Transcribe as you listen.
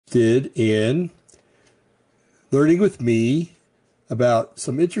interested in learning with me about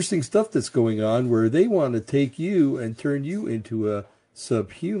some interesting stuff that's going on where they want to take you and turn you into a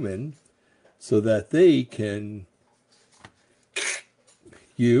subhuman so that they can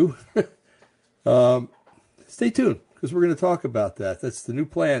you stay tuned because we're going to talk about that. That's the new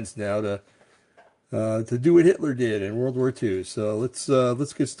plans now to do what Hitler did in World War II. So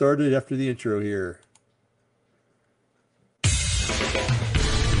let's get started after the intro here.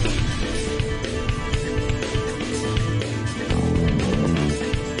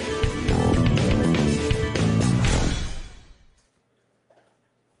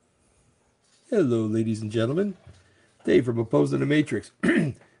 Hello, ladies and gentlemen. Dave from Opposing the Matrix.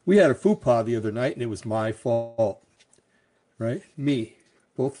 We had a faux pas the other night, and it was my fault. Right? Me.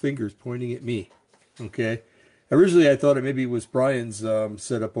 Both fingers pointing at me. Okay? Originally, I thought maybe it was Brian's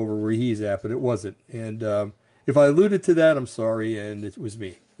setup over where he's at, but it wasn't. And if I alluded to that, I'm sorry, and it was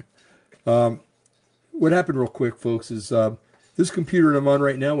me. What happened real quick, folks, is this computer I'm on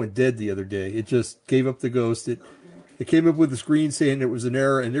right now went dead the other day. It just gave up the ghost. It came up with a screen saying it was an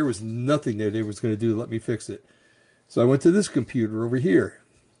error, and there was nothing that it was going to do to let me fix it. So I went to this computer over here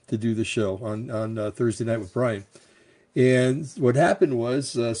to do the show on Thursday night with Brian. And what happened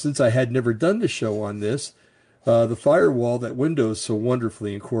was, since I had never done the show on this, the firewall that Windows so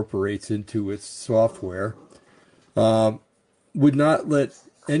wonderfully incorporates into its software would not let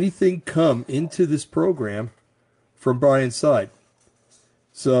anything come into this program from Brian's side.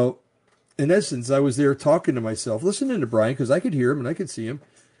 So in essence, I was there talking to myself, listening to Brian, because I could hear him and I could see him,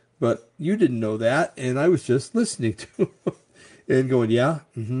 but you didn't know that, and I was just listening to him and going, yeah,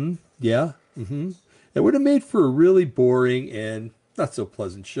 yeah, It would have made for a really boring and not so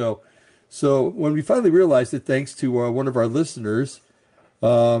pleasant show. So when we finally realized it, thanks to one of our listeners,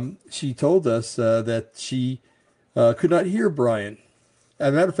 she told us that she could not hear Brian. As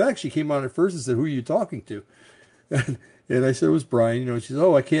a matter of fact, she came on at first and said, "Who are you talking to?" And I said, it was Brian. She said,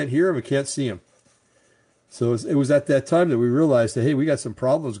 "Oh, I can't hear him. I can't see him." So it was at that time that we realized that, hey, we got some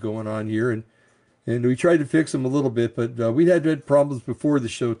problems going on here. And we tried to fix them a little bit, but we had problems before the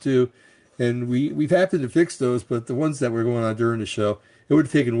show, too. And we've happened to fix those, but the ones that were going on during the show, it would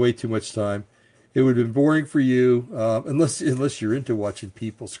have taken way too much time. It would have been boring for you, unless you're into watching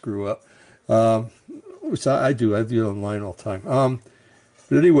people screw up, which I do. I do it online all the time.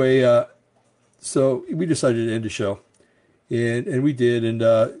 But anyway, so we decided to end the show. And we did,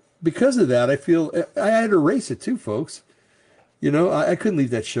 and because of that, I feel I had to erase it too, folks. I couldn't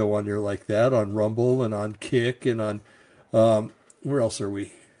leave that show on there like that, on Rumble and on Kick and on, where else are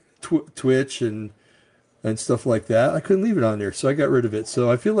we? Twitch and stuff like that. I couldn't leave it on there, so I got rid of it. So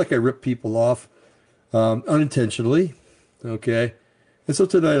I feel like I ripped people off unintentionally, okay? And so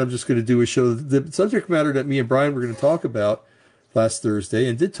tonight I'm just going to do a show. The subject matter that me and Brian were going to talk about last Thursday,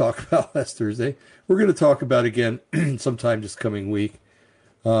 and did talk about last Thursday, we're going to talk about again sometime this coming week.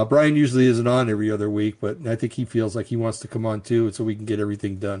 Brian usually isn't on every other week, but I think he feels like he wants to come on too, and so we can get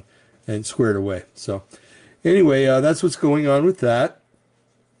everything done and squared away. So anyway, that's what's going on with that.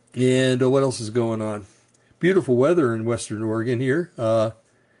 And what else is going on? Beautiful weather in Western Oregon here. Got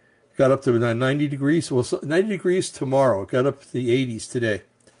up to 90 degrees. Well, 90 degrees tomorrow. It got up to the 80s today.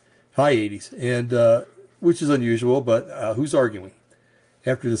 High 80s. And which is unusual, but who's arguing?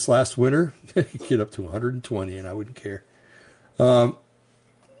 After this last winter, you get up to 120, and I wouldn't care.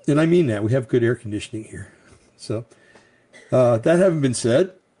 And I mean that. We have good air conditioning here. So that having been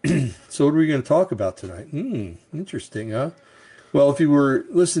said, so what are we going to talk about tonight? Interesting, huh? Well, if you were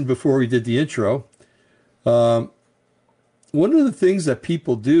listening before we did the intro, one of the things that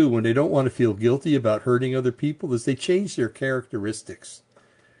people do when they don't want to feel guilty about hurting other people is they change their characteristics,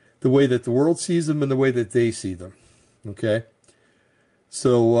 the way that the world sees them and the way that they see them. Okay?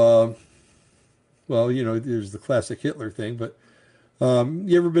 So, well, there's the classic Hitler thing, but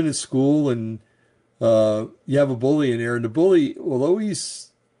you ever been in school and you have a bully in there, and the bully will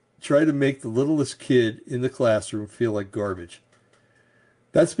always try to make the littlest kid in the classroom feel like garbage.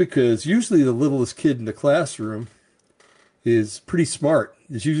 That's because usually the littlest kid in the classroom is pretty smart.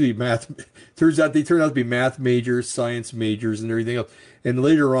 It's usually math. They turn out to be math majors, science majors, and everything else. And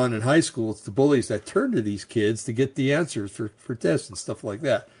later on in high school, it's the bullies that turn to these kids to get the answers for tests and stuff like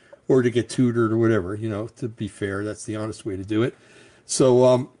that, or to get tutored or whatever. To be fair, that's the honest way to do it.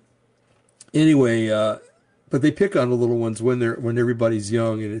 So anyway, but they pick on the little ones when everybody's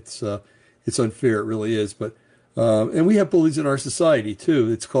young, and it's unfair. It really is. But and we have bullies in our society too.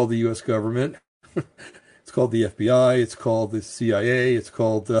 It's called the U.S. government. It's called the FBI. It's called the CIA. It's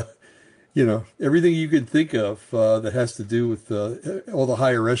called everything you can think of that has to do with all the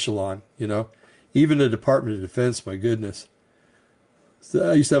higher echelon. Even the Department of Defense. My goodness. So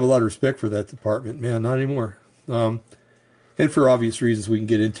I used to have a lot of respect for that department. Man, not anymore. And for obvious reasons we can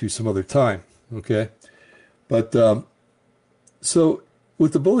get into some other time. Okay. But so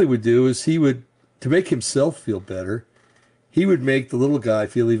what the bully would do is he would, to make himself feel better, he would make the little guy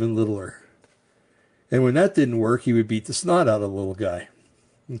feel even littler. And when that didn't work, he would beat the snot out of the little guy.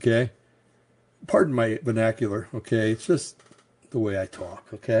 Okay? Pardon my vernacular, okay? It's just the way I talk,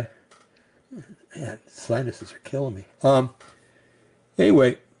 okay? Man, sinuses are killing me.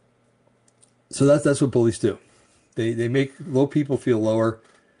 Anyway, so that's what bullies do. They make low people feel lower,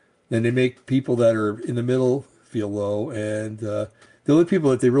 and they make people that are in the middle feel low, and the only people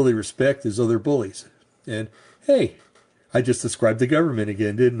that they really respect is other bullies. And, hey, I just described the government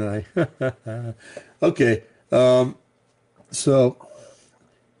again, didn't I? Okay, so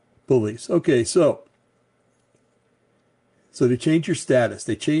bullies. Okay, so they change your status.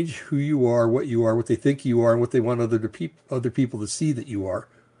 They change who you are, what they think you are, and what they want other people to see that you are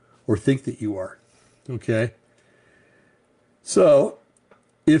or think that you are. Okay? So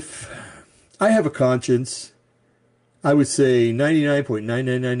if I have a conscience, I would say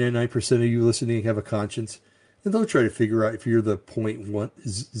 99.99999% of you listening have a conscience. And don't try to figure out if you're the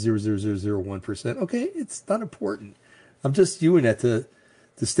 0.10001%. Okay, it's not important. I'm just doing that to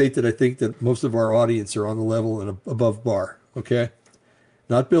state that I think that most of our audience are on the level and above bar. Okay,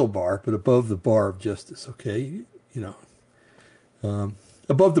 not Bill Barr, but above the bar of justice. Okay,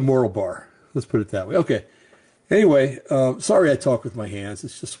 above the moral bar. Let's put it that way. Okay. Anyway, sorry I talk with my hands.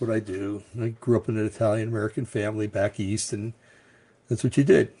 It's just what I do. I grew up in an Italian-American family back east, and that's what you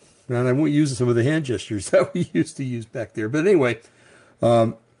did. And I won't use some of the hand gestures that we used to use back there. But anyway,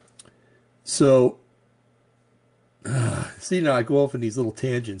 see, now I go off in these little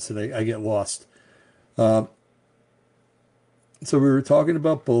tangents, and I get lost. So we were talking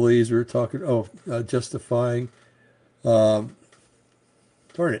about bullies. We were talking, justifying. Darn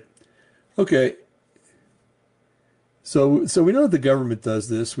it. Okay. So we know that the government does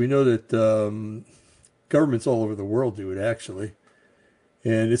this. We know that governments all over the world do it, actually.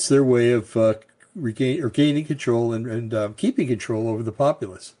 And it's their way of gaining control and keeping control over the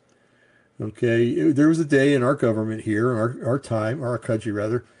populace. Okay, there was a day in our government here, in our country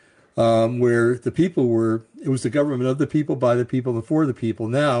rather, where the people it was the government of the people, by the people, and for the people.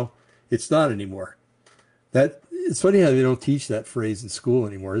 Now, it's not anymore. It's funny how they don't teach that phrase in school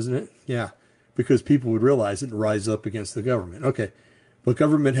anymore, isn't it? Yeah. Because people would realize it and rise up against the government. Okay, but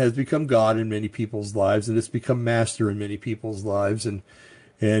government has become God in many people's lives, and it's become master in many people's lives, and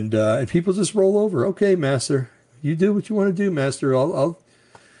people just roll over. Okay, master, you do what you want to do, master. I'll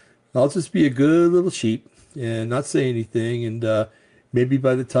just be a good little sheep and not say anything, and maybe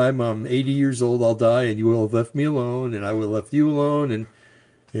by the time I'm 80 years old, I'll die, and you will have left me alone, and I will have left you alone,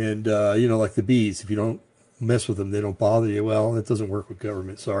 and like the bees, if you don't mess with them, they don't bother you. Well, that doesn't work with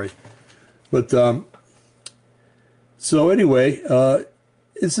government. Sorry. But, so anyway,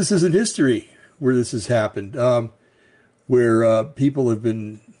 this is in history where this has happened, where people have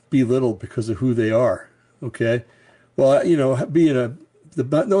been belittled because of who they are. Okay. Well, knowing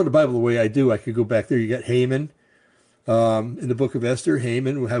the Bible the way I do, I could go back there. You got Haman, in the book of Esther.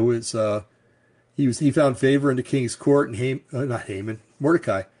 Haman, how was, he found favor in the king's court, and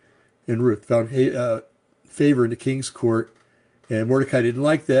Mordecai and Ruth found favor in the king's court. And Mordecai didn't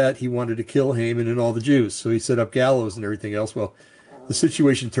like that. He wanted to kill Haman and all the Jews. So he set up gallows and everything else. Well, the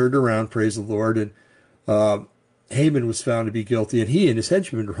situation turned around, praise the Lord. And Haman was found to be guilty. And he and his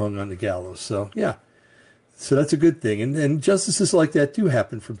henchmen were hung on the gallows. So, yeah. So that's a good thing. And justices like that do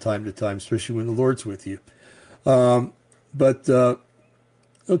happen from time to time, especially when the Lord's with you.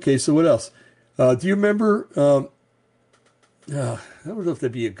 Okay, so what else? Do you remember... I don't know if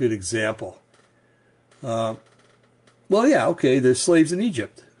that'd be a good example. Well, yeah, okay, there's slaves in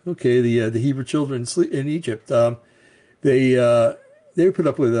Egypt. Okay, the Hebrew children in Egypt, they put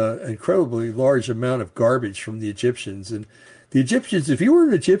up with an incredibly large amount of garbage from the Egyptians. And the Egyptians, if you were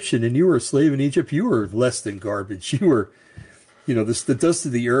an Egyptian and you were a slave in Egypt, you were less than garbage. You were, the dust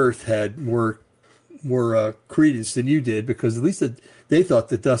of the earth had more credence than you did, because at least they thought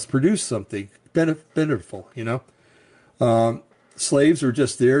the dust produced something beneficial, Slaves were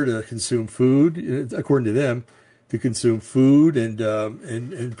just there to consume food, according to them. To consume food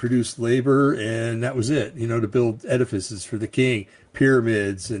and produce labor, and that was it. To build edifices for the king,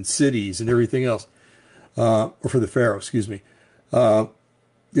 pyramids and cities and everything else, or for the pharaoh, excuse me,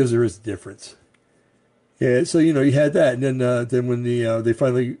 because there is a difference. Yeah, so you had that, and then when they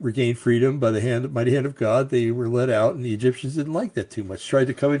finally regained freedom by the mighty hand of God, they were let out, and the Egyptians didn't like that too much. Tried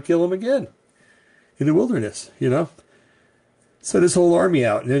to come and kill them again in the wilderness, sent his whole army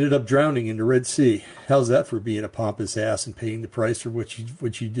out and ended up drowning in the Red Sea. How's that for being a pompous ass and paying the price for what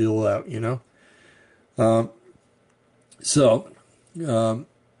you deal out, you know? So,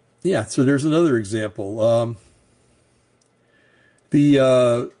 yeah, so there's another example. When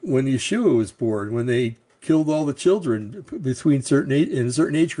Yeshua was born, when they killed all the children between in a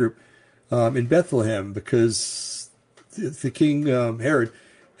certain age group in Bethlehem, because the king Herod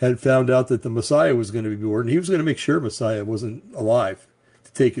had found out that the Messiah was going to be born, and he was going to make sure Messiah wasn't alive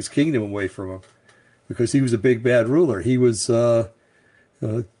to take his kingdom away from him, because he was a big bad ruler. He was Joe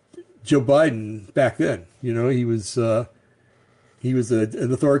Biden back then. You know, he was an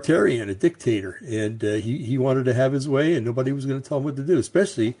authoritarian, a dictator, and he wanted to have his way, and nobody was going to tell him what to do,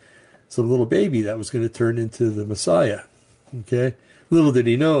 especially some little baby that was going to turn into the Messiah. Okay, little did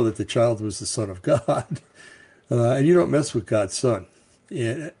he know that the child was the Son of God, and you don't mess with God's Son.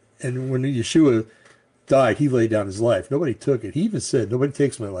 And when Yeshua died, he laid down his life. Nobody took it. He even said, "Nobody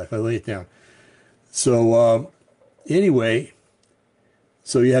takes my life. I lay it down." So anyway.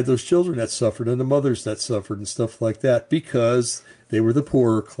 So you had those children that suffered and the mothers that suffered and stuff like that because they were the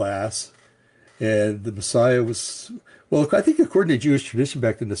poorer class. And the Messiah was, well, I think according to Jewish tradition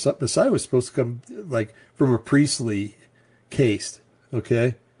back then, the Messiah was supposed to come like from a priestly caste,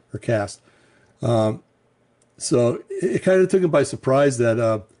 okay, or caste. So it kind of took him by surprise that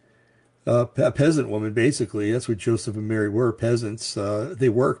a peasant woman, basically, that's what Joseph and Mary were, peasants. They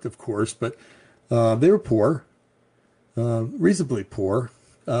worked, of course, but they were poor. Reasonably poor,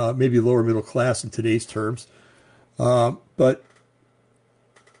 maybe lower middle class in today's terms, but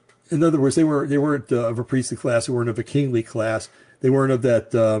in other words, they weren't of a priestly class, they weren't of a kingly class, they weren't of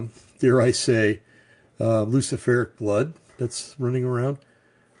that, dare I say, Luciferic blood that's running around.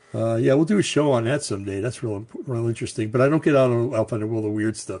 Yeah, we'll do a show on that someday. That's real interesting. But I don't get off on all the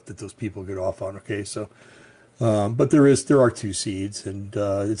weird stuff that those people get off on. Okay, so, but there are two seeds, and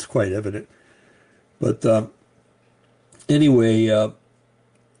it's quite evident. But anyway,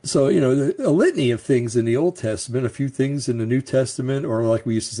 so, you know, a litany of things in the Old Testament, a few things in the New Testament, or like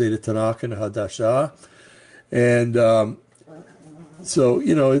we used to say, the Tanakh and the Hadashah. And so,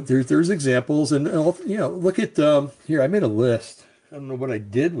 you know, there's examples. And, you know, look at, here, I made a list. I don't know what I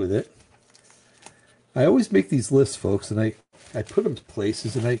did with it. I always make these lists, folks, and I put them to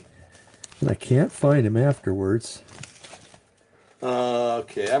places, and I can't find them afterwards.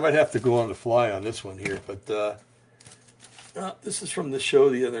 Okay, I might have to go on the fly on this one here, but this is from the show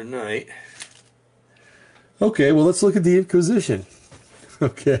the other night. Okay, well, let's look at the Inquisition.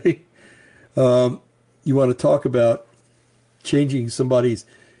 Okay, you want to talk about changing somebody's...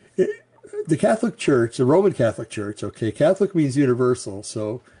 The Catholic Church, the Roman Catholic Church, okay, Catholic means universal,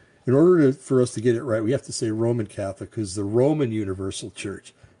 so in order for us to get it right, we have to say Roman Catholic, because the Roman Universal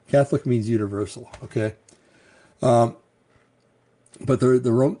Church. Catholic means universal, okay? But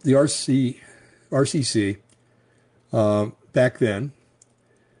the RCC back then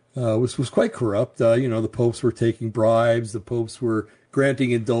was quite corrupt. You know, the popes were taking bribes. The popes were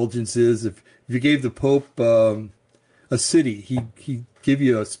granting indulgences. If you gave the Pope a city, he'd give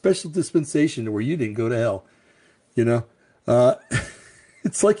you a special dispensation where you didn't go to hell. You know,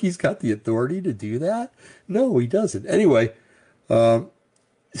 it's like he's got the authority to do that. No, he doesn't. Anyway,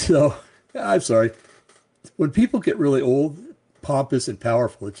 so I'm sorry. When people get really old, pompous, and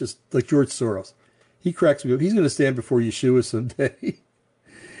powerful, it's just like George Soros. He cracks me up. He's going to stand before Yeshua someday,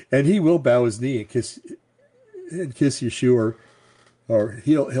 and he will bow his knee and kiss Yeshua, or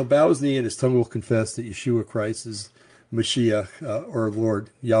he'll bow his knee and his tongue will confess that Yeshua Christ is Mashiach, or Lord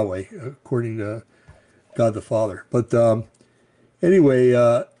Yahweh, according to God the Father. But anyway,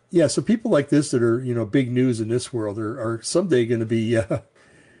 yeah. So people like this that are, you know, big news in this world are someday going to be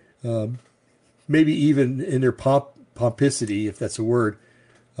maybe even in their pompicity, if that's a word,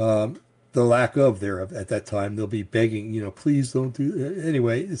 the lack of there at that time, they'll be begging, you know, please don't do.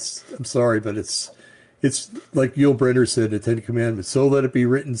 Anyway, I'm sorry, but it's like Yul Brynner said in the Ten Commandments: "So let it be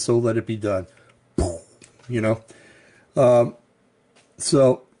written, so let it be done." You know.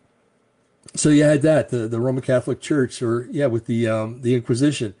 So you had that, the Roman Catholic Church, or yeah, with the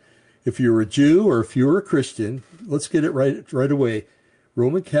Inquisition. If you were a Jew or if you were a Christian, let's get it right away.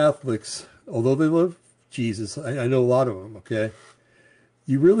 Roman Catholics, although they love Jesus, I know a lot of them. Okay,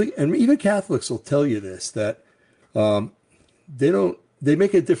 you really, and even Catholics will tell you this, that they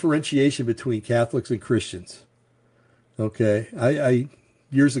make a differentiation between Catholics and Christians. Okay, I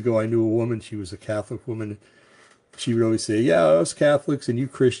years ago I knew a woman. She was a Catholic woman. She would always say, yeah, us Catholics and you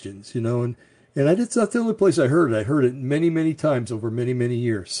Christians, you know, and it's not the only place I heard it. I heard it many, many times over many, many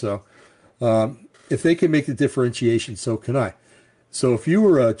years. So if they can make the differentiation, so can I. So if you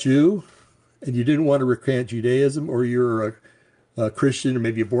were a Jew and you didn't want to recant Judaism, or you're Christian or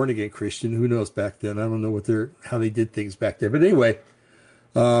maybe a born again Christian. Who knows back then? I don't know how they did things back then. But anyway,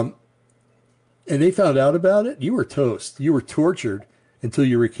 and they found out about it. You were toast. You were tortured until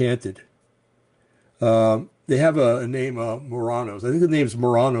you recanted. They have a name, Moranos. I think the name's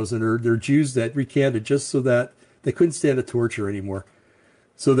Moranos, and they're Jews that recanted just so that they couldn't stand the torture anymore.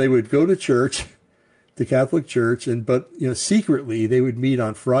 So they would go to church, the Catholic Church, but secretly they would meet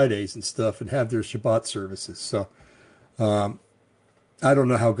on Fridays and stuff and have their Shabbat services. So I don't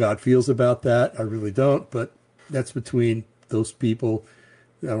know how God feels about that. I really don't, but that's between those people.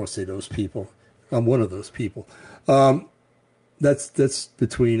 I don't want to say those people. I'm one of those people. That's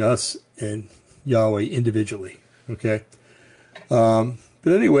between us and Yahweh individually. Okay. But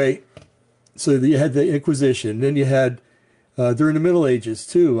anyway, so you had the Inquisition. Then you had during the Middle Ages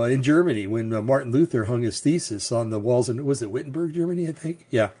too, in Germany, when Martin Luther hung his thesis on the walls in, was it Wittenberg, Germany? I think.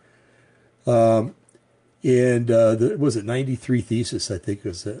 Yeah. Was it 93 thesis? I think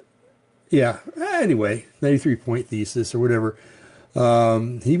was it. Yeah. Anyway, 93-point thesis or whatever.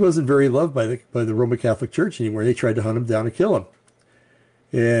 He wasn't very loved by the Roman Catholic Church anymore. They tried to hunt him down and kill him.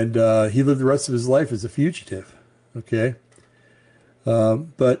 And he lived the rest of his life as a fugitive. Okay.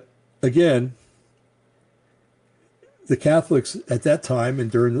 But again, the Catholics at that time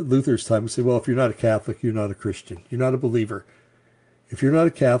and during Luther's time would say, well, if you're not a Catholic, you're not a Christian. You're not a believer. If you're not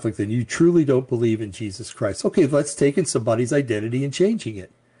a Catholic, then you truly don't believe in Jesus Christ. Okay, let's take in somebody's identity and changing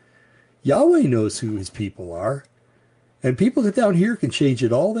it. Yahweh knows who his people are. And people down here can change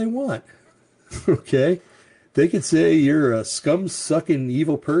it all they want. Okay? They could say you're a scum-sucking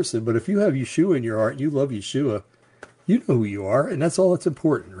evil person, but if you have Yeshua in your heart and you love Yeshua, you know who you are, and that's all that's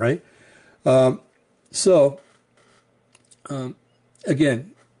important, right?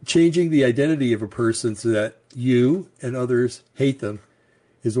 Again, changing the identity of a person so that you and others hate them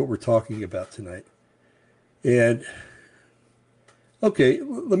is what we're talking about tonight. And, okay,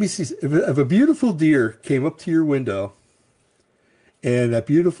 let me see. If a beautiful deer came up to your window and that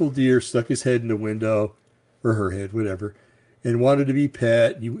beautiful deer stuck his head in the window, or her head, whatever, and wanted to be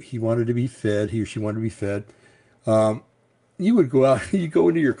pet, he wanted to be fed, he or she wanted to be fed, you would go out, you go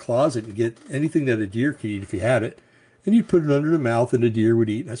into your closet and get anything that a deer could eat if you had it, and you'd put it under the mouth and the deer would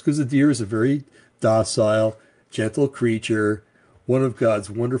eat. That's because the deer is a very docile, gentle creature, one of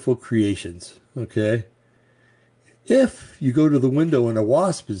God's wonderful creations, okay? If you go to the window and a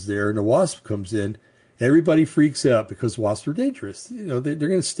wasp is there and a wasp comes in, everybody freaks out because wasps are dangerous. They're going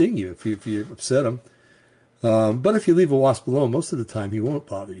to sting you if you upset them. But if you leave a wasp alone, most of the time he won't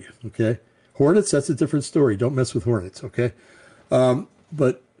bother you, okay? Hornets, that's a different story. Don't mess with hornets, okay?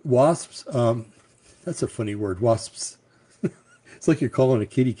 But wasps, that's a funny word, wasps. It's like you're calling a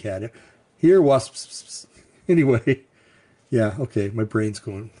kitty cat. Here, wasps. Anyway, yeah, okay, my brain's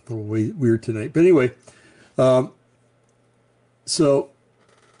going a little weird tonight. But anyway, so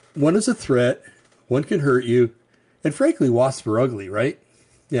one is a threat, one can hurt you, and frankly, wasps are ugly, right?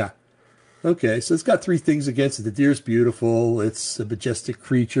 Yeah. Okay, so it's got three things against it. The deer's beautiful. It's a majestic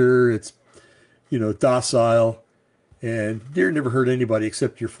creature. It's, docile. And deer never hurt anybody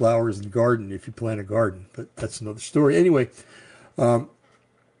except your flowers and garden if you plant a garden. But that's another story. Anyway,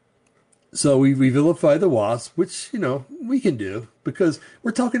 so we vilify the wasp, which, we can do because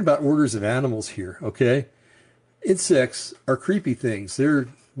we're talking about orders of animals here, okay? Insects are creepy things. They're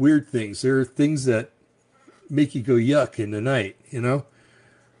weird things. They're things that make you go yuck in the night,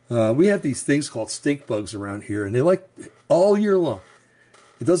 We have these things called stink bugs around here, and they like all year long.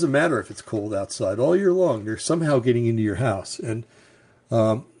 It doesn't matter if it's cold outside. All year long, they're somehow getting into your house. And,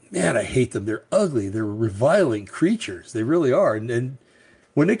 man, I hate them. They're ugly. They're reviling creatures. They really are. And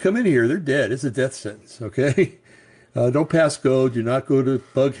when they come in here, they're dead. It's a death sentence, okay? Don't pass go. Do not go to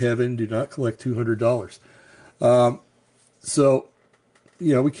bug heaven. Do not collect $200. So,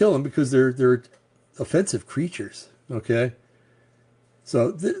 we kill them because they're offensive creatures, okay?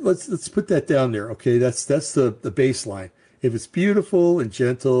 So let's put that down there, okay? That's the baseline. If it's beautiful and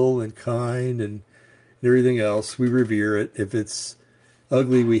gentle and kind and everything else, we revere it. If it's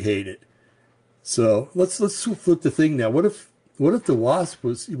ugly, we hate it. So let's flip the thing now. What if the wasp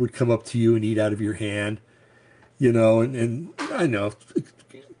would come up to you and eat out of your hand, and I know,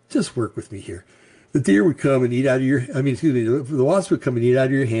 just work with me here. The deer would come and eat out of the wasp would come and eat out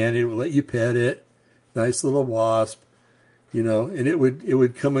of your hand, and it would let you pet it. Nice little wasp. And it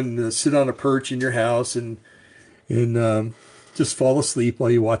would come and sit on a perch in your house and just fall asleep while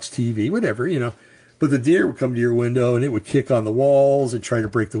you watch TV, whatever, But the deer would come to your window and it would kick on the walls and try to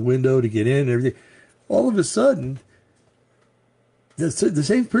break the window to get in and everything. All of a sudden, the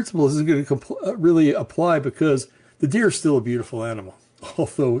same principle isn't going to really apply because the deer is still a beautiful animal.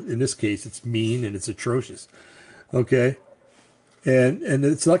 Although in this case, it's mean and it's atrocious. Okay. And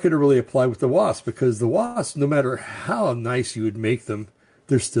it's not going to really apply with the wasp because the wasps, no matter how nice you would make them,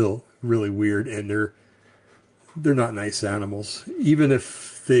 they're still really weird and they're not nice animals. Even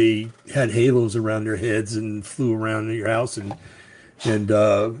if they had halos around their heads and flew around your house and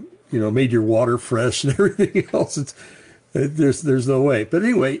made your water fresh and everything else, there's no way. But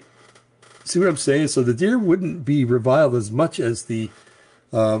anyway, see what I'm saying? So the deer wouldn't be reviled as much as the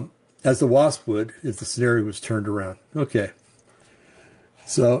wasp would if the scenario was turned around. Okay.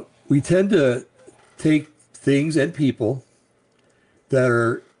 So we tend to take things and people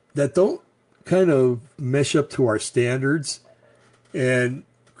that don't kind of mesh up to our standards, and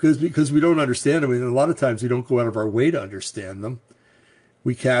because we don't understand them, and a lot of times we don't go out of our way to understand them.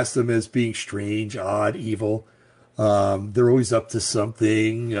 We cast them as being strange, odd, evil. They're always up to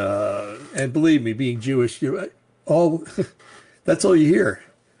something, and believe me, being Jewish, that's all you hear.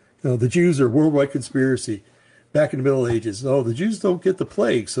 The Jews are a worldwide conspiracy. Back in the Middle Ages, the Jews don't get the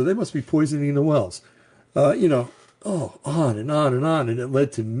plague, so they must be poisoning the wells. On and on and on, and it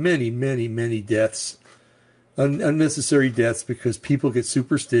led to many, many, many deaths, unnecessary deaths, because people get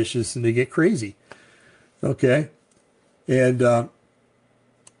superstitious and they get crazy. Okay, and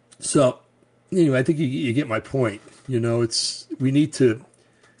so anyway, I think you get my point. We need to.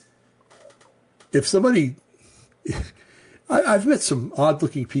 If somebody, I've met some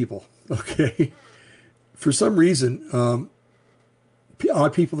odd-looking people. Okay. For some reason,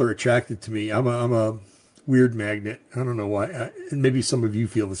 odd people are attracted to me. I'm a weird magnet. I don't know why. And maybe some of you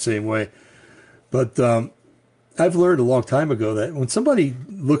feel the same way. But I've learned a long time ago that when somebody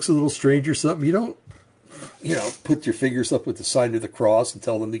looks a little strange or something, you don't, put your fingers up with the sign of the cross and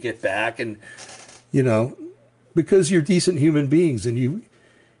tell them to get back. And, because you're decent human beings and you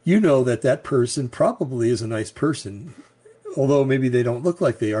know that person probably is a nice person. Although maybe they don't look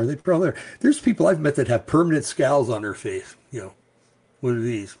like they are, they probably are. There's people I've met that have permanent scowls on their face. What are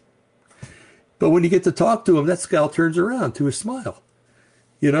these? But when you get to talk to them, that scowl turns around to a smile.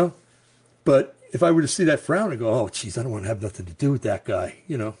 But if I were to see that frown and go, oh, geez, I don't want to have nothing to do with that guy.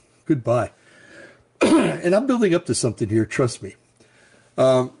 Goodbye. And I'm building up to something here, trust me.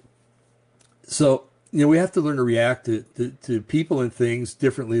 So, we have to learn to react to people and things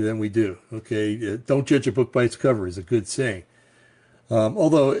differently than we do. Okay, don't judge a book by its cover is a good saying.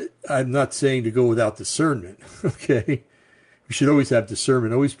 Although I'm not saying to go without discernment. Okay, you should always have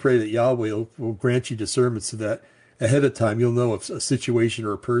discernment. Always pray that Yahweh will grant you discernment so that ahead of time you'll know if a situation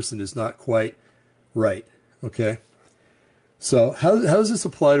or a person is not quite right. Okay, so how does this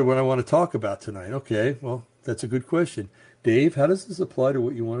apply to what I want to talk about tonight? Okay, well, that's a good question. Dave, how does this apply to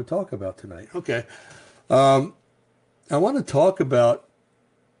what you want to talk about tonight? Okay. I want to talk about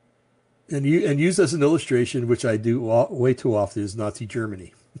and use as an illustration, which I do way too often, is Nazi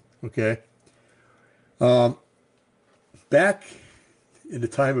Germany. Okay. Back in the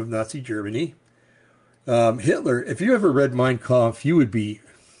time of Nazi Germany, Hitler, if you ever read Mein Kampf, you would be,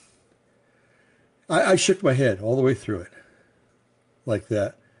 I shook my head all the way through it like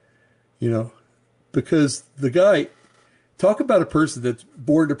that, because the guy, talk about a person that's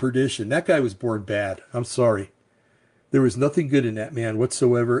born to perdition. That guy was born bad. I'm sorry. There was nothing good in that man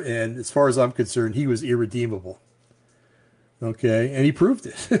whatsoever. And as far as I'm concerned, he was irredeemable. Okay. And he proved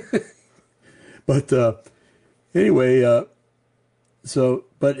it. But anyway, but some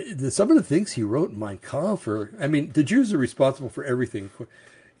of the things he wrote in Mein Kampf the Jews are responsible for everything.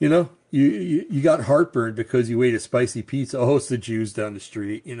 You got heartburn because you ate a spicy pizza. Oh, it's the Jews down the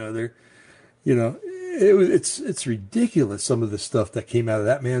street. It's ridiculous, some of the stuff that came out of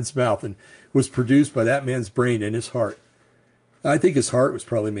that man's mouth and was produced by that man's brain and his heart. I think his heart was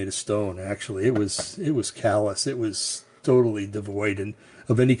probably made of stone, actually. It was callous. It was totally devoid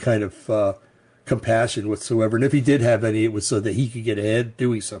of any kind of compassion whatsoever. And if he did have any, it was so that he could get ahead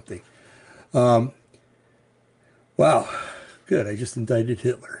doing something. Wow. Good. I just indicted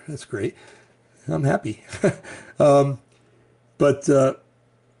Hitler. That's great. I'm happy.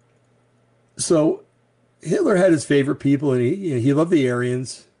 So Hitler had his favorite people, and he loved the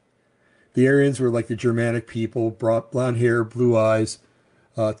Aryans. The Aryans were like the Germanic people, blonde hair, blue eyes,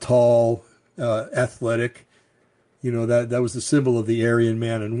 tall, athletic. That was the symbol of the Aryan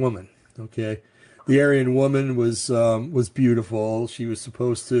man and woman. Okay, the Aryan woman was beautiful. She was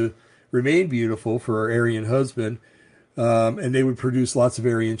supposed to remain beautiful for her Aryan husband, and they would produce lots of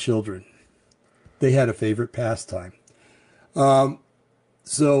Aryan children. They had a favorite pastime.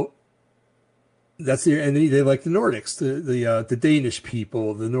 So. And they like the Nordics, the Danish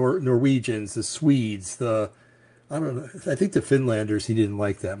people, the Norwegians, the Swedes, I don't know. I think the Finlanders he didn't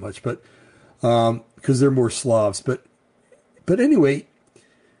like that much, but because they're more Slavs. But anyway,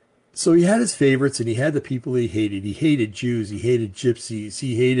 So he had his favorites, and he had the people he hated. He hated Jews. He hated gypsies.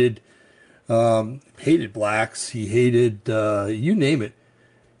 He hated blacks. He hated you name it.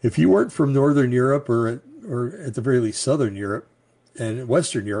 If you weren't from Northern Europe or at the very least Southern Europe and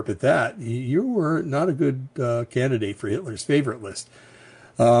Western Europe at that, you were not a good candidate for Hitler's favorite list.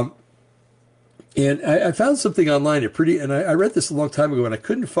 And I found something online and I read this a long time ago and I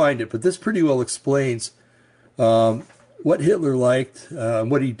couldn't find it, but this pretty well explains what Hitler liked,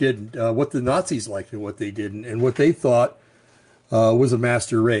 what he didn't, what the Nazis liked and what they didn't, and what they thought was a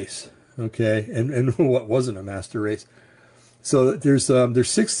master race, okay, and what wasn't a master race. So there's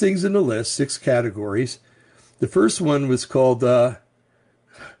 6 things in the list, 6 categories. The first one was called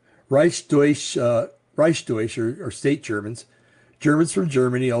Reichsdeutsch, or state Germans. Germans from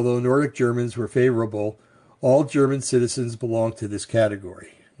Germany, although Nordic Germans were favorable, all German citizens belong to this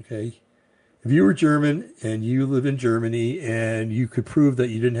category. Okay, if you were German and you live in Germany and you could prove that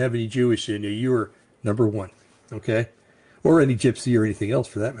you didn't have any Jewish in you, you were number 1. Okay, or any gypsy or anything else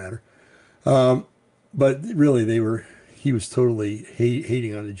for that matter. But really, he was totally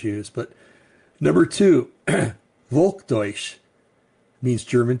hating on the Jews. But number 2, Volksdeutsch means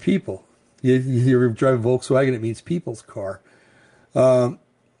German people. You're driving Volkswagen, it means people's car. And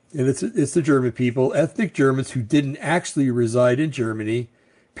it's the German people, ethnic Germans who didn't actually reside in Germany,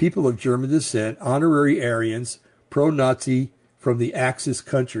 people of German descent, honorary Aryans, pro-Nazi from the Axis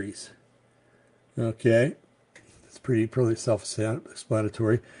countries. Okay, it's pretty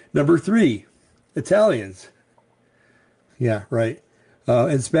self-explanatory. Number 3, Italians. Yeah, right.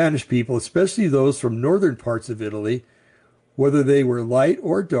 And Spanish people, especially those from northern parts of Italy, whether they were light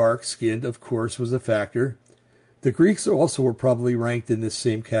or dark-skinned, of course, was a factor. The Greeks also were probably ranked in this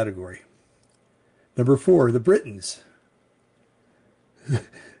same category. Number 4, the Britons.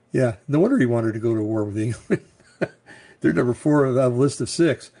 Yeah, no wonder he wanted to go to war with England. They're number 4 of a list of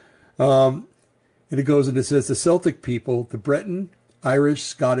 6. And it goes and it says the Celtic people, the Breton, Irish,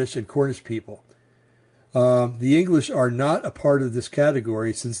 Scottish, and Cornish people. The English are not a part of this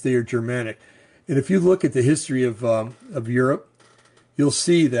category since they are Germanic. And if you look at the history of Europe, you'll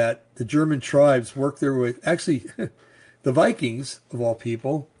see that the German tribes worked their way. Actually, the Vikings, of all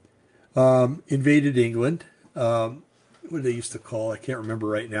people, invaded England. What did they used to call? I can't remember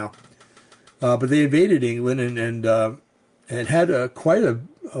right now. But they invaded England and had quite a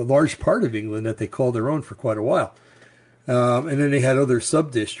large part of England that they called their own for quite a while. And then they had other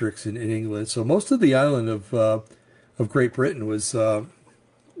sub-districts in England. So most of the island of Great Britain was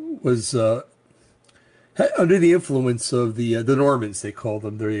under the influence of the Normans. They called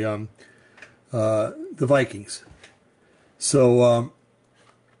them the Vikings. So,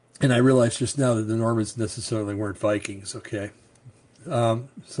 and I realized just now that the Normans necessarily weren't Vikings. Okay,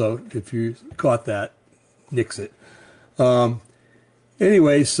 so if you caught that, nix it.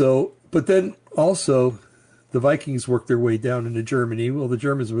 Anyway, so but then also the Vikings worked their way down into Germany. Well, the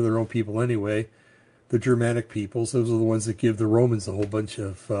Germans were their own people anyway. The Germanic peoples, those are the ones that give the Romans a whole bunch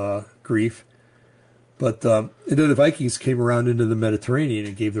of grief. But and then the Vikings came around into the Mediterranean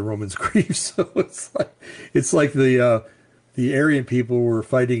and gave the Romans grief. So it's like the Aryan people were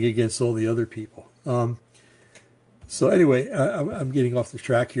fighting against all the other people. So anyway, I'm getting off the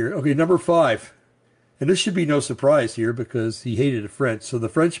track here. Okay, number 5, and this should be no surprise here because he hated the French. So the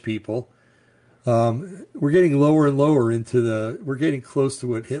French people, we're getting lower and lower we're getting close to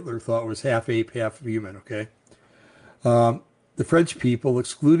what Hitler thought was half ape, half human. Okay. The French people,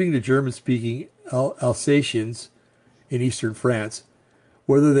 excluding the German-speaking Alsatians in eastern France,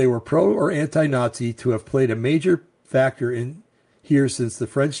 whether they were pro or anti-Nazi, to have played a major factor in here since the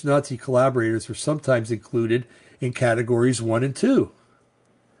French Nazi collaborators were sometimes included in categories 1 and 2.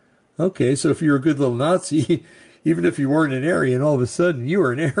 Okay, so if you're a good little Nazi, even if you weren't an Aryan, all of a sudden you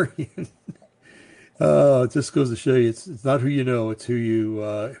were an Aryan. It just goes to show you it's not who you know, it's who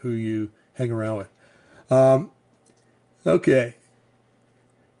you hang around with. Okay.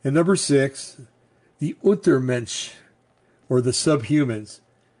 And number 6, the Untermensch, or the subhumans,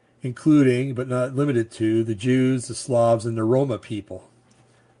 including, but not limited to, the Jews, the Slavs, and the Roma people,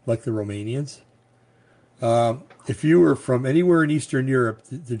 like the Romanians. If you were from anywhere in Eastern Europe,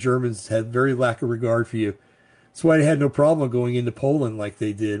 the Germans had very lack of regard for you. That's why they had no problem going into Poland like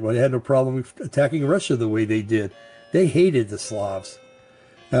they did. Why they had no problem attacking Russia the way they did. They hated the Slavs.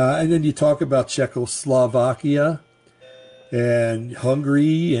 And then you talk about Czechoslovakia and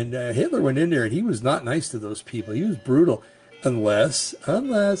Hungary, and Hitler went in there and he was not nice to those people. He was brutal, unless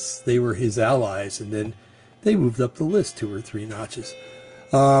they were his allies, and then they moved up the list 2 or 3 notches.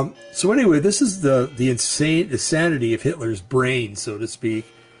 So anyway, this is the insanity of Hitler's brain, so to speak,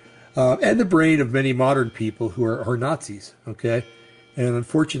 and the brain of many modern people who are Nazis. Okay, And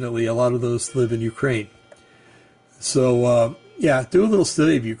unfortunately, a lot of those live in Ukraine. So, yeah, do a little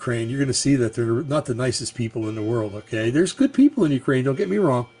study of Ukraine. You're going to see that they're not the nicest people in the world, okay? There's good people in Ukraine, don't get me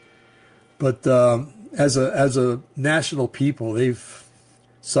wrong. But as a national people, they've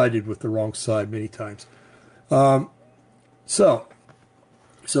sided with the wrong side many times. So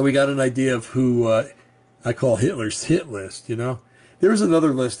we got an idea of who I call Hitler's hit list, you know? There was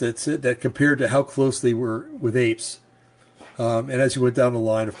another list that compared to how close they were with apes. And as you went down the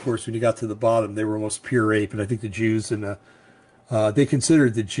line, of course, when you got to the bottom, they were almost pure ape. And I think the Jews and they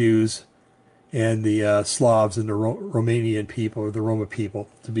considered the Jews and the Slavs and the Romanian people, or the Roma people,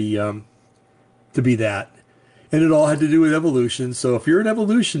 to be that. And it all had to do with evolution. So if you're an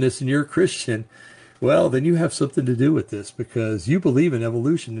evolutionist and you're a Christian, well, then you have something to do with this, because you believe in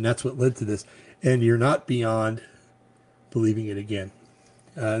evolution, and that's what led to this. And you're not beyond believing it again.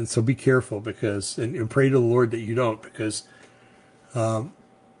 And so be careful, because and pray to the Lord that you don't, because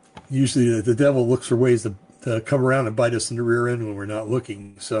usually the devil looks for ways to come around and bite us in the rear end when we're not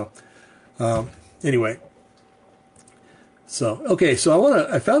looking. So anyway, so okay, so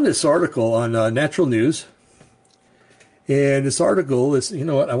I found this article on Natural News, and this article is, you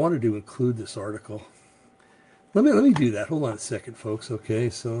know what, I wanted to include this article. Let me do that. Hold on a second, folks. Okay,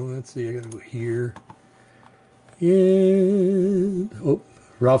 so let's see. I got to go here. And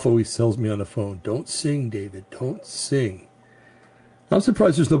Ralph always tells me on the phone, "Don't sing, David. Don't sing." I'm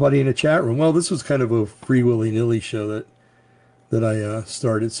surprised there's nobody in the chat room. Well, this was kind of a free willy-nilly show that I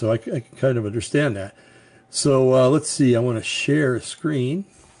started, so I can kind of understand that. So let's see. I want to share a screen.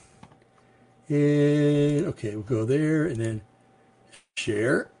 And okay, we'll go there and then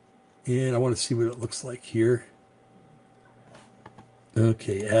share. And I want to see what it looks like here.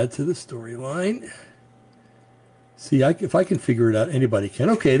 Okay, add to the storyline. See, if I can figure it out, anybody can.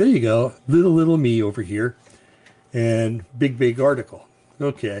 Okay, there you go. Little me over here. And big article.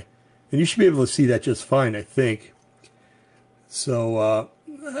 Okay. And you should be able to see that just fine, I think. So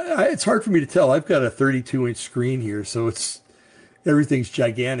it's hard for me to tell. I've got a 32-inch screen here, so everything's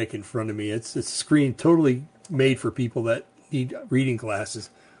gigantic in front of me. It's a screen totally made for people that need reading glasses.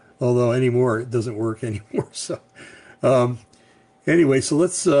 Although anymore, it doesn't work anymore. So anyway, so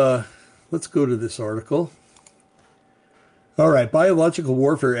let's go to this article. All right, biological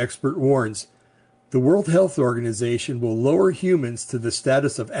warfare expert warns the World Health Organization will lower humans to the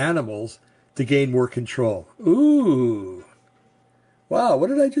status of animals to gain more control. Ooh. Wow, what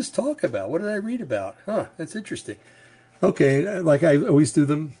did I just talk about? What did I read about? Huh, that's interesting. Okay, like I always do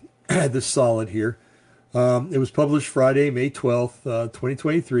them, this solid here. It was published Friday, May 12th,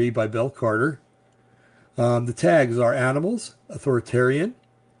 2023 by Bell Carter. The tags are animals, authoritarian,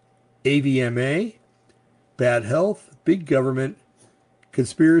 AVMA, bad health, big government,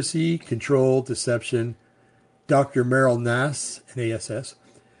 conspiracy, control, deception, Dr. Meryl Nass, NASS,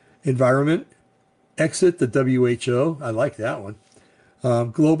 environment, exit the WHO, I like that one,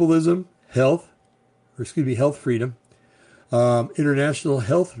 globalism, health freedom, international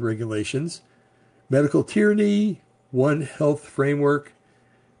health regulations, medical tyranny, One Health framework,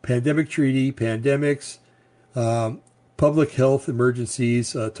 pandemic treaty, pandemics, public health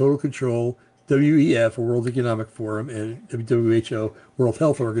emergencies, total control, WEF, or World Economic Forum, and WHO, World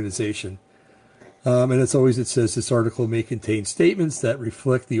Health Organization. And as always, it says this article may contain statements that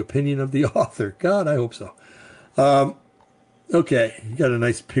reflect the opinion of the author. God, I hope so. Okay, you got a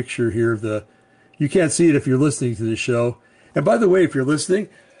nice picture here of you can't see it if you're listening to the show. And by the way, if you're listening,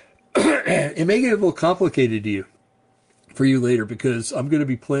 it may get a little complicated for you later, because I'm going to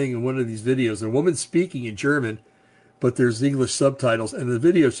be playing in one of these videos a woman speaking in German, but there's English subtitles, and the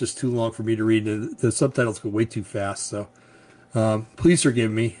video is just too long for me to read, and the subtitles go way too fast. So please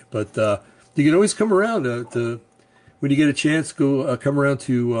forgive me, but you can always come around when you get a chance. Go come around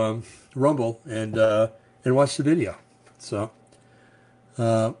to Rumble and watch the video. So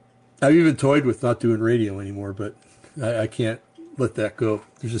I've even toyed with not doing radio anymore, but I can't let that go.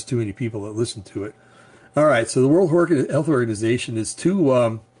 There's just too many people that listen to it. All right, so the World Health Organization is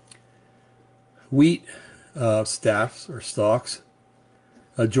two wheat staffs or stalks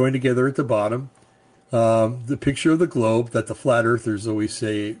joined together at the bottom. The picture of the globe that the flat earthers always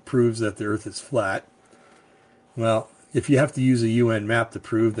say proves that the earth is flat. Well, if you have to use a UN map to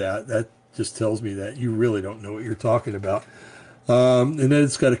prove that, that just tells me that you really don't know what you're talking about. And then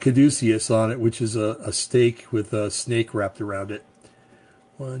it's got a caduceus on it, which is a stake with a snake wrapped around it.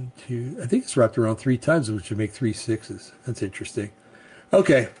 1, 2, I think it's wrapped around 3 times, which would make 3 6s. That's interesting.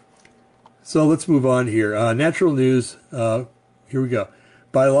 Okay, so let's move on here. Natural news. Here we go.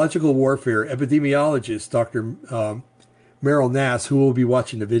 Biological warfare epidemiologist Dr. Meryl Nass, who we'll be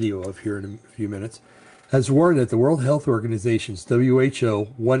watching the video of here in a few minutes, has warned that the World Health Organization's WHO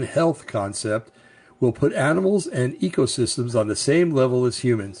One Health concept will put animals and ecosystems on the same level as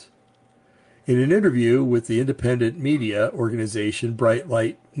humans. In an interview with the independent media organization Bright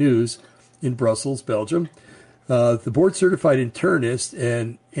Light News in Brussels, Belgium, the board-certified internist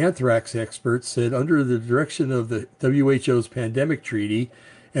and anthrax experts said under the direction of the WHO's pandemic treaty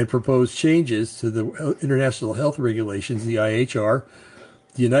and proposed changes to the International Health Regulations, the IHR,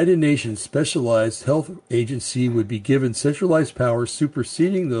 the United Nations Specialized Health Agency would be given centralized powers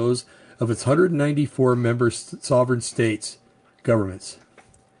superseding those of its 194 member sovereign states governments.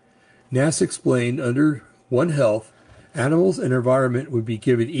 NASA explained under One Health, animals and environment would be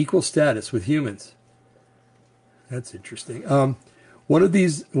given equal status with humans. That's interesting. One of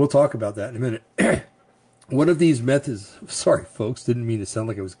these, we'll talk about that in a minute. One of these methods, sorry folks, didn't mean to sound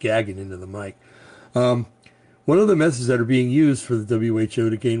like I was gagging into the mic. One of the methods that are being used for the WHO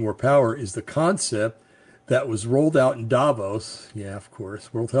to gain more power is the concept that was rolled out in Davos, yeah, of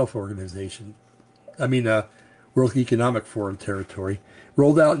course, World Health Organization, World Economic Forum territory,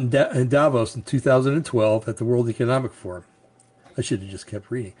 rolled out in Davos in 2012 at the World Economic Forum. I should have just kept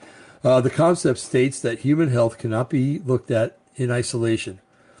reading. The concept states that human health cannot be looked at in isolation,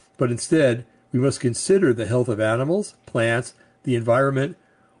 but instead we must consider the health of animals, plants, the environment,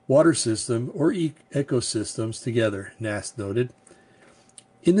 water system, or ecosystems together, NAS noted.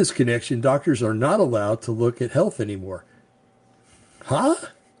 In this connection, doctors are not allowed to look at health anymore. Huh?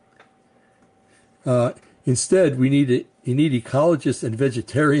 Instead, you need ecologists and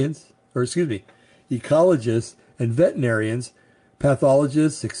ecologists and veterinarians,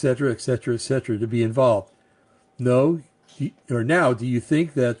 pathologists, etc., to be involved. Now, do you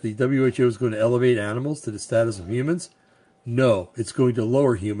think that the WHO is going to elevate animals to the status of humans? No, it's going to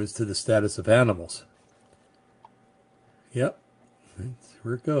lower humans to the status of animals. Yep, that's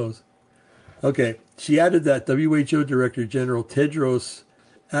where it goes. Okay, she added that WHO Director General Tedros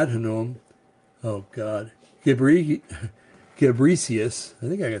Adhanom, Ghebreyesus, I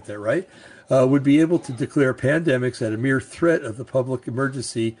think I got that right, would be able to declare pandemics at a mere threat of the public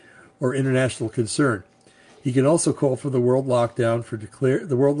emergency or international concern. He can also call for the world lockdown for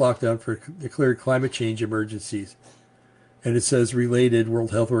declared climate change emergencies. And it says related, World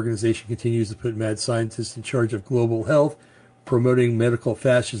Health Organization continues to put mad scientists in charge of global health, promoting medical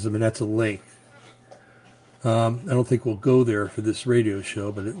fascism, and that's a link. I don't think we'll go there for this radio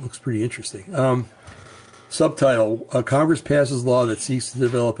show, but it looks pretty interesting. Subtitle, Congress passes law that seeks to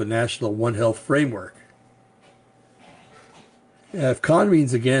develop a national One Health framework. If con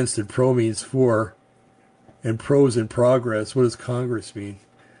means against and pro means for, and pros in progress, what does Congress mean?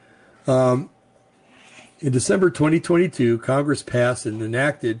 In December 2022, Congress passed and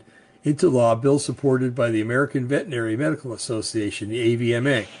enacted into law a bill supported by the American Veterinary Medical Association, the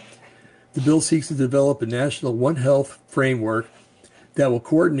AVMA. The bill seeks to develop a national One Health framework that will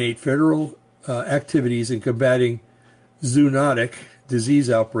coordinate federal activities in combating zoonotic disease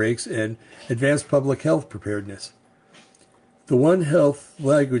outbreaks and advance public health preparedness. The One Health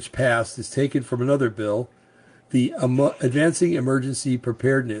language passed is taken from another bill, the Advancing Emergency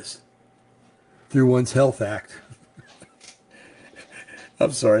Preparedness Through One's Health Act.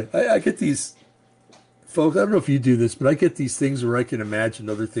 I'm sorry. I get these, folks, I don't know if you do this, but I get these things where I can imagine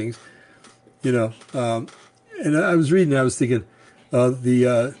other things, and I was reading, I was thinking,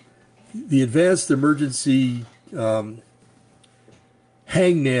 the Advanced Emergency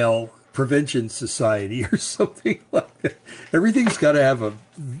Hangnail Prevention Society or something like that. Everything's got to have a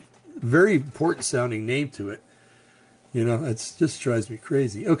very important sounding name to it. It just drives me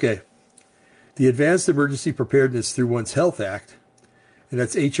crazy. Okay. The Advanced Emergency Preparedness Through One's Health Act, and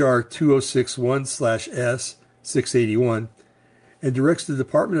that's H.R. 2061/S681, and directs the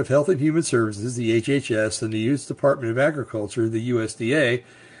Department of Health and Human Services, the HHS, and the U.S. Department of Agriculture, the USDA,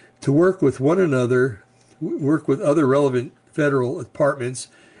 to work with other relevant federal departments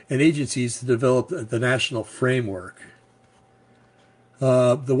and agencies to develop the national framework.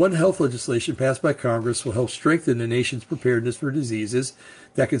 The One Health legislation passed by Congress will help strengthen the nation's preparedness for diseases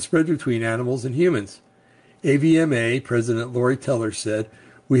that can spread between animals and humans. AVMA President Lori Teller said,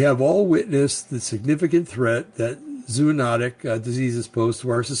 "We have all witnessed the significant threat that zoonotic diseases pose to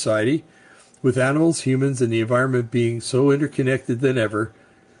our society. With animals, humans, and the environment being so interconnected than ever,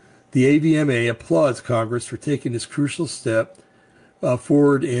 the AVMA applauds Congress for taking this crucial step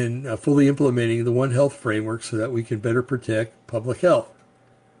forward in fully implementing the One Health framework so that we can better protect public health."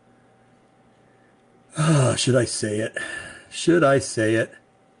 Should I say it? Should I say it?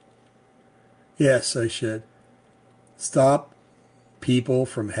 Yes, I should. Stop people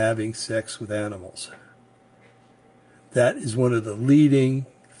from having sex with animals. That is one of the leading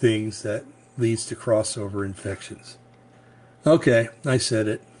things that leads to crossover infections. Okay, I said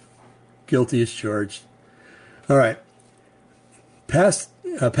it. Guilty as charged. All right.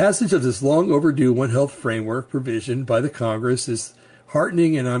 Passage of this long overdue One Health framework provision by the Congress is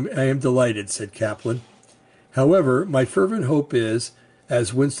heartening, and I am delighted, said Kaplan. However, my fervent hope is,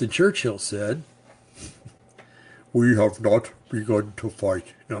 as Winston Churchill said, we have not begun to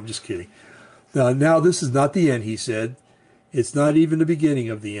fight. No, I'm just kidding. Now, this is not the end, he said. It's not even the beginning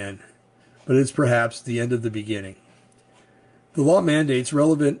of the end, but it's perhaps the end of the beginning. The law mandates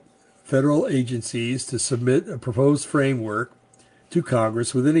relevant federal agencies to submit a proposed framework to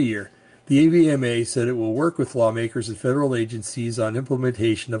Congress within a year. The AVMA said it will work with lawmakers and federal agencies on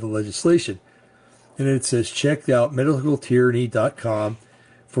implementation of the legislation. And it says, check out medicaltyranny.com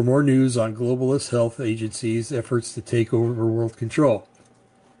for more news on globalist health agencies' efforts to take over world control.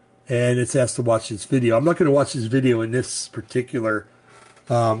 And it's asked to watch this video. I'm not going to watch this video in this particular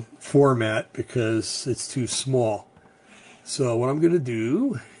format because it's too small. So what I'm going to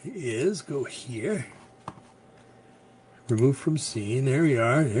do is go here. Remove from scene. There we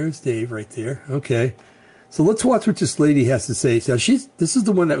are. There's Dave right there. Okay. So let's watch what this lady has to say. So this is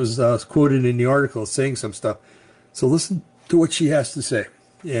the one that was quoted in the article saying some stuff. So listen to what she has to say.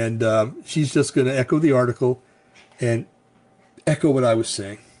 And she's just going to echo the article and echo what I was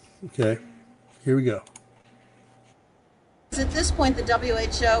saying. Okay. Here we go. At this point, the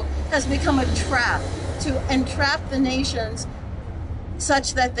WHO has become a trap to entrap the nations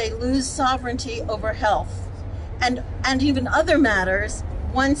such that they lose sovereignty over health and even other matters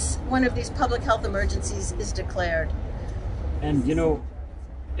once one of these public health emergencies is declared. And you know,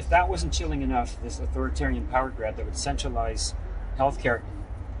 if that wasn't chilling enough, this authoritarian power grab that would centralize healthcare,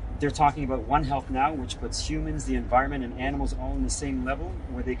 they're talking about One Health now, which puts humans, the environment, and animals all in the same level,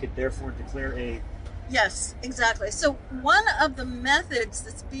 where they could therefore declare a... Yes, exactly. So one of the methods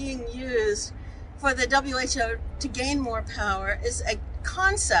that's being used for the WHO to gain more power is a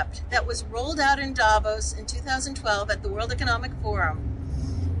concept that was rolled out in Davos in 2012 at the World Economic Forum.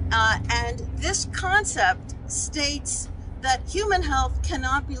 And this concept states that human health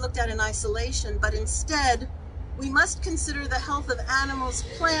cannot be looked at in isolation, but instead we must consider the health of animals,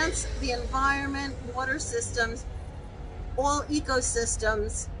 plants, the environment, water systems, all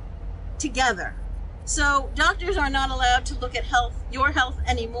ecosystems together. So doctors are not allowed to look at your health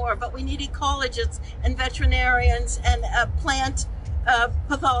anymore, but we need ecologists and veterinarians and plant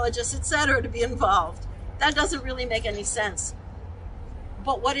pathologists, etc., to be involved. That doesn't really make any sense.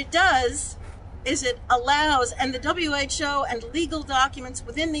 But what it does is it allows, and the WHO and legal documents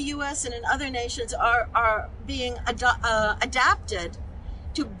within the US and in other nations are being adapted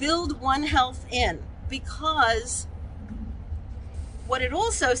to build One Health in, because what it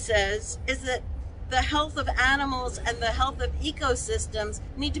also says is that the health of animals and the health of ecosystems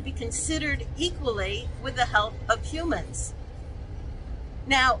need to be considered equally with the health of humans.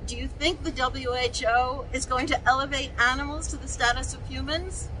 Now, do you think the WHO is going to elevate animals to the status of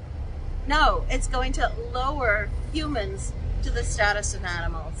humans? No, it's going to lower humans to the status of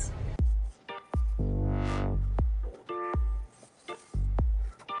animals.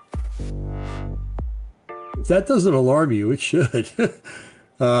 If that doesn't alarm you, it should.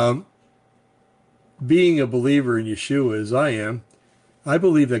 Being a believer in Yeshua as I am, I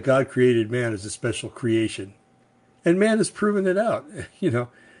believe that God created man as a special creation. And man has proven it out. You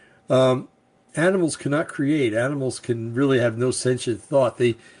know, animals cannot create. Animals can really have no sentient thought.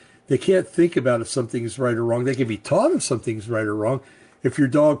 They can't think about if something's right or wrong. They can be taught if something's right or wrong. If your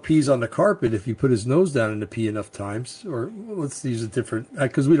dog pees on the carpet, if you put his nose down in the pee enough times, or let's use a different,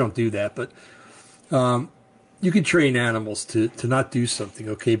 because we don't do that, but you can train animals to not do something,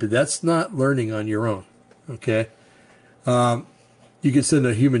 okay? But that's not learning on your own, okay? You can send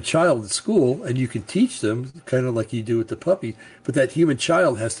a human child to school and you can teach them, kind of like you do with the puppy, but that human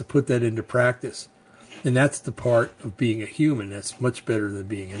child has to put that into practice. And that's the part of being a human that's much better than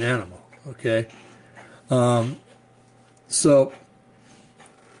being an animal, okay? So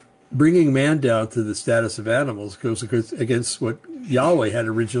bringing man down to the status of animals goes against what Yahweh had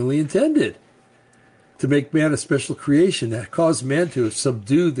originally intended, to make man a special creation, that caused man to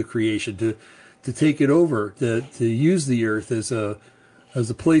subdue the creation, to take it over, to use the earth as a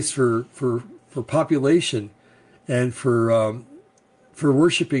place for population and for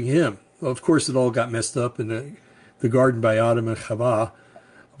worshiping him. Well, of course, it all got messed up in the garden by Adam and Chava,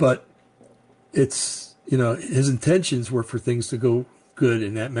 but it's, you know, his intentions were for things to go good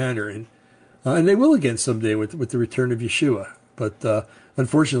in that manner, and they will again someday with the return of Yeshua. But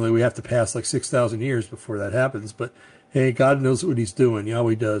unfortunately, we have to pass like 6,000 years before that happens. But hey, God knows what He's doing.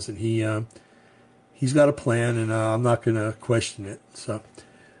 Yahweh does, and He's got a plan, and I'm not going to question it. So,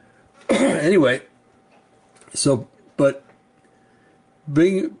 Anyway, so but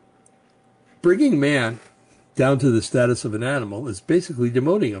bringing bringing man down to the status of an animal is basically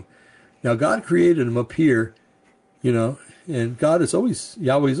demoting him. Now God created him up here, you know, and God is always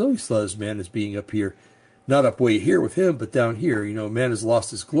Yahweh's always thought of man as being up here, not up way here with him, but down here. You know, man has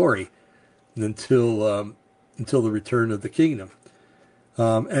lost his glory until the return of the kingdom.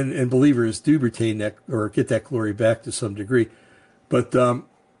 And believers do retain that or get that glory back to some degree. But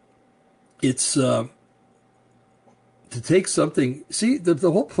it's to take something. See,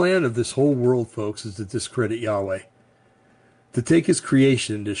 the whole plan of this whole world, folks, is to discredit Yahweh, to take his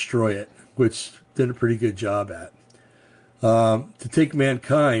creation and destroy it, which did a pretty good job at. To take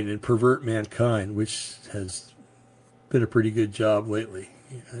mankind and pervert mankind, which has been a pretty good job lately.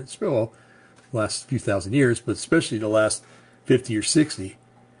 It's well, last few thousand years, but especially the last 50 or 60.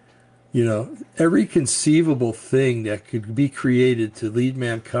 You know, every conceivable thing that could be created to lead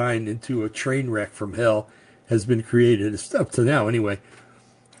mankind into a train wreck from hell has been created, up to now anyway,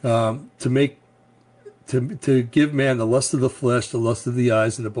 to give man the lust of the flesh, the lust of the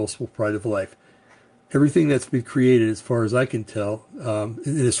eyes, and the boastful pride of life. Everything that's been created, as far as I can tell, in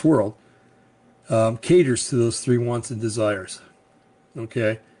this world, caters to those three wants and desires.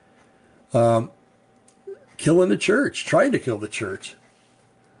 Okay? Killing the church, trying to kill the church,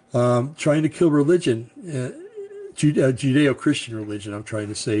 trying to kill religion, Judeo-Christian religion, I'm trying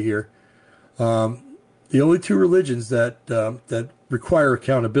to say here. The only two religions that require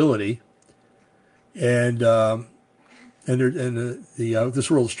accountability, and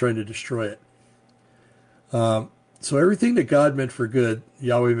this world is trying to destroy it. So everything that God meant for good,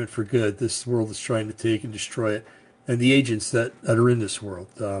 Yahweh meant for good, this world is trying to take and destroy it. And the agents that are in this world,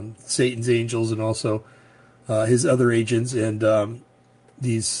 Satan's angels and also his other agents, and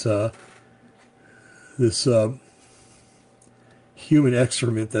this human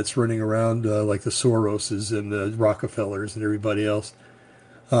excrement that's running around like the Soroses and the Rockefellers and everybody else.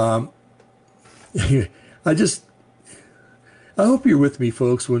 I hope you're with me,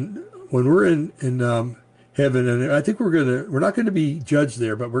 folks, when we're in heaven, and I think we're not going to be judged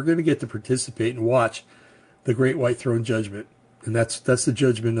there, but we're going to get to participate and watch the great white throne judgment, and that's the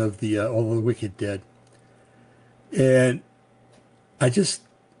judgment of the all the wicked dead. And I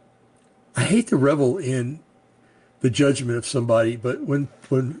hate to revel in the judgment of somebody, but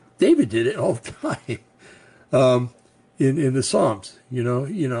when David did it all the time, in the Psalms, you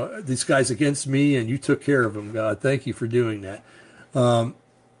know, this guy's against me, and you took care of him, God. Thank you for doing that.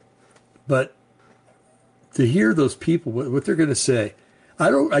 But to hear those people, what they're going to say,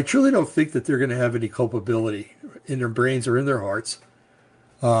 I truly don't think that they're going to have any culpability in their brains or in their hearts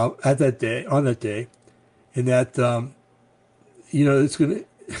on that day, and that you know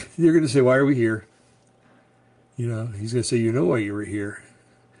they're going to say, why are we here? You know, he's going to say, you know why you were here.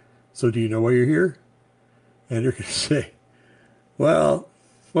 So do you know why you're here? And they're going to say, well,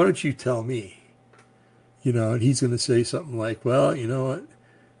 why don't you tell me? You know, and he's going to say something like, well, you know what?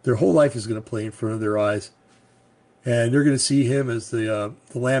 Their whole life is going to play in front of their eyes. And they're going to see him as the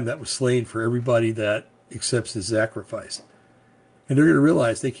lamb that was slain for everybody that accepts his sacrifice. And they're going to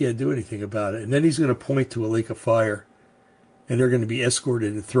realize they can't do anything about it. And then he's going to point to a lake of fire. And they're going to be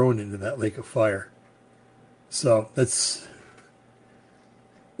escorted and thrown into that lake of fire. So that's...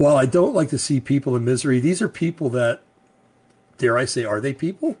 While I don't like to see people in misery, these are people that, dare I say, are they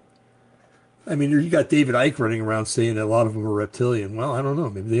people? I mean, you got David Icke running around saying that a lot of them are reptilian. Well, I don't know.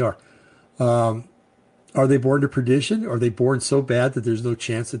 Maybe they are. Are they born to perdition? Are they born so bad that there's no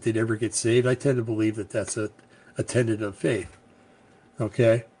chance that they'd ever get saved? I tend to believe that that's a tenet of faith.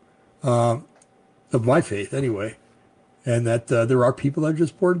 Okay? Of my faith, anyway. And that there are people that are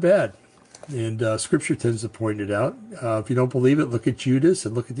just born bad. And Scripture tends to point it out. If you don't believe it, look at Judas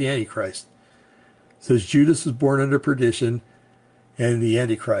and look at the Antichrist. It says Judas was born under perdition, and the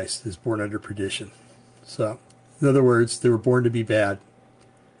Antichrist is born under perdition. So, in other words, they were born to be bad,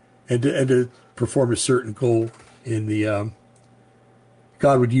 and to perform a certain goal in the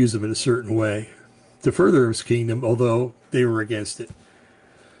God would use them in a certain way to further his kingdom, although they were against it.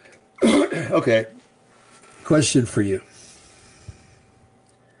 Okay, question for you.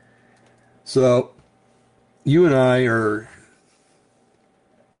 So, you and I are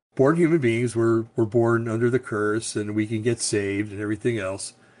born human beings. We're born under the curse, and we can get saved and everything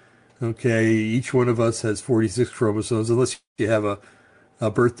else. Okay, each one of us has 46 chromosomes, unless you have a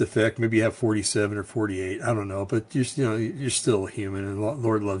birth defect. Maybe you have 47 or 48. I don't know, but you're still a human, and the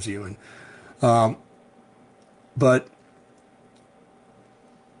Lord loves you. And but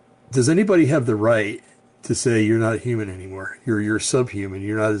does anybody have the right to say you're not human anymore? You're subhuman.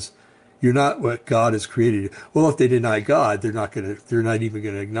 You're not as You're not what God has created you. Well, if they deny God, they're not even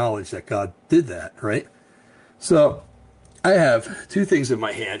gonna acknowledge that God did that, right? So I have two things in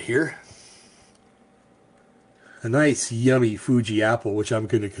my hand here. A nice, yummy Fuji apple, which I'm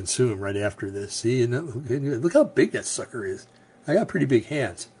going to consume right after this. See, and look how big that sucker is. I got pretty big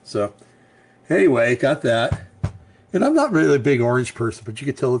hands. So, anyway, got that. And I'm not really a big orange person, but you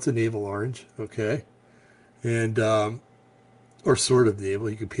can tell it's a navel orange, okay? And, or sort of navel.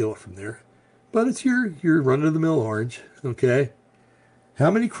 You can peel it from there. But it's your run-of-the-mill orange, okay? How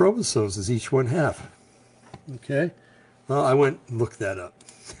many chromosomes does each one have? Okay? Well, I went and looked that up.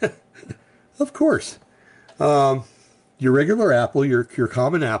 Of course. Your regular apple, your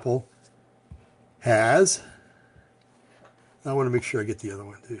common apple, has, I want to make sure I get the other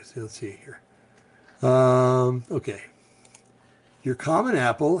one too. So let's see here. Okay. Your common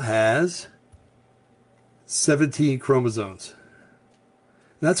apple has 17 chromosomes.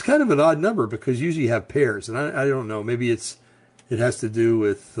 That's kind of an odd number because usually you have pairs. And I don't know, maybe it has to do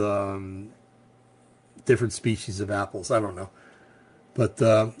with different species of apples. I don't know. But,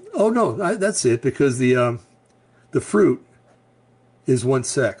 oh no, that's it, because the fruit is one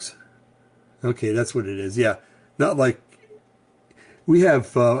sex. Okay, that's what it is. Yeah, not like we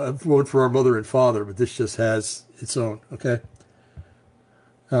have one for our mother and father, but this just has its own. Okay.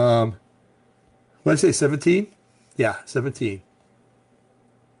 What did I say? 17? Yeah, 17.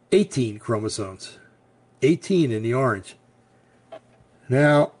 18 chromosomes. 18 in the orange.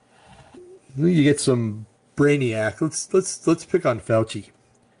 Now, you get some brainiac. Let's pick on Fauci.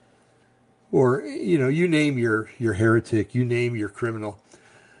 Or, you name your heretic, you name your criminal,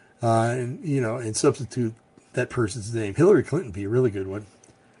 and substitute that person's name. Hillary Clinton would be a really good one.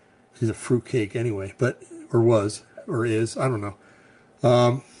 She's a fruitcake anyway, or was, or is, I don't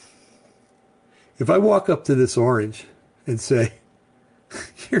know. If I walk up to this orange and say,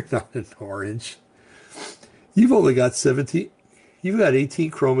 you're not an orange, you've only got 17, you've got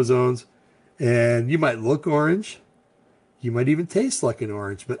 18 chromosomes, and you might look orange, you might even taste like an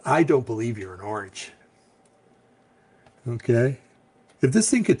orange, but I don't believe you're an orange. Okay? If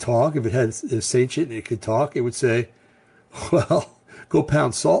this thing could talk, if it had a sentient and it could talk, it would say, well, go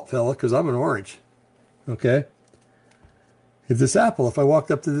pound salt, fella, because I'm an orange. Okay? If I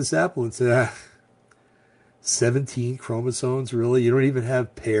walked up to this apple and said, 17 chromosomes, really? You don't even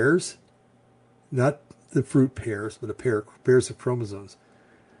have pairs? Not the fruit pairs, but pairs of chromosomes.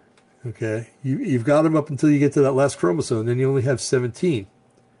 Okay, you've got them up until you get to that last chromosome, then you only have 17.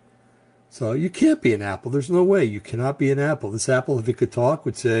 So you can't be an apple. There's no way. You cannot be an apple. This apple, if it could talk,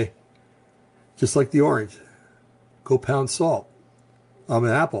 would say, just like the orange, go pound salt. I'm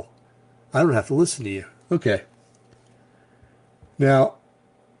an apple. I don't have to listen to you. Okay. Now,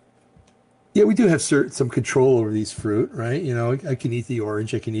 yeah, we do have some control over these fruit, right? I can eat the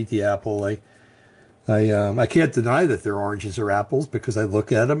orange. I can eat the apple. I can't deny that they're oranges or apples because I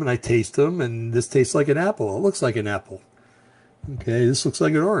look at them and I taste them, and this tastes like an apple. It looks like an apple. Okay, this looks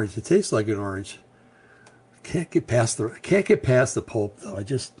like an orange. It tastes like an orange. Can't get past the pulp though.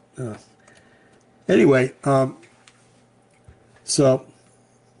 Anyway, so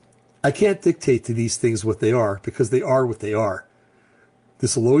I can't dictate to these things what they are because they are what they are.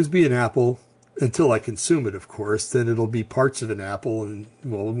 This will always be an apple until I consume it, of course. Then it'll be parts of an apple, and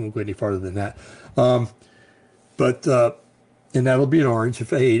well, we won't go any farther than that. And that'll be an orange.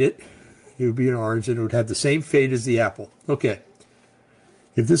 If I ate it, it would be an orange, and it would have the same fate as the apple. Okay.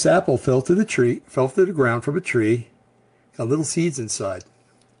 If this apple fell to the ground from a tree, got little seeds inside,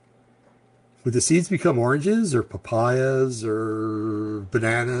 would the seeds become oranges or papayas or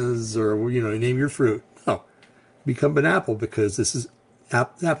bananas or, name your fruit? No. Become an apple because this is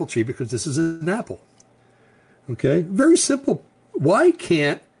apple tree because this is an apple. Okay? Very simple. Why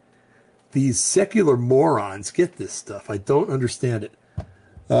can't these secular morons get this stuff? I don't understand it.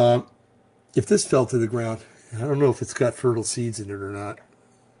 If this fell to the ground, I don't know if it's got fertile seeds in it or not.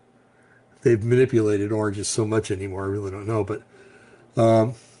 They've manipulated oranges so much anymore, I really don't know. But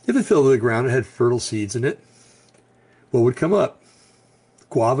if it fell to the ground and had fertile seeds in it, what would come up?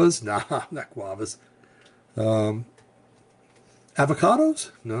 Guavas? Nah, not guavas.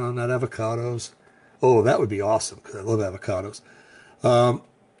 Avocados? No, not avocados. Oh, that would be awesome because I love avocados.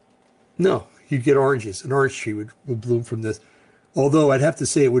 No, you'd get oranges. An orange tree would bloom from this. Although I'd have to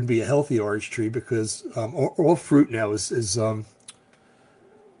say it wouldn't be a healthy orange tree because all fruit now is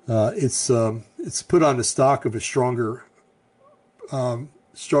it's put on the stock of a stronger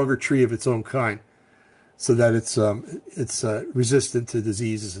tree of its own kind, so that it's resistant to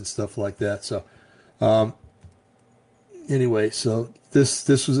diseases and stuff like that. So anyway, so this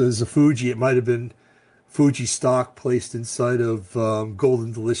was as a Fuji. It might have been Fuji stock placed inside of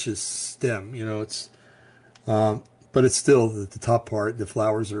Golden Delicious stem. You know, it's but it's still the top part. The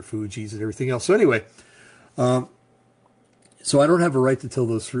flowers are Fuji's and everything else. So anyway, so I don't have a right to tell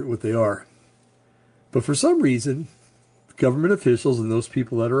those fruit what they are. But for some reason, government officials and those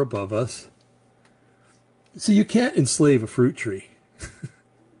people that are above us, see, you can't enslave a fruit tree.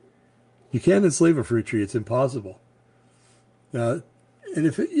 You can't enslave a fruit tree. It's impossible. And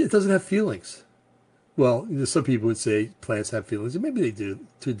if it doesn't have feelings, well, you know, some people would say plants have feelings, and maybe they do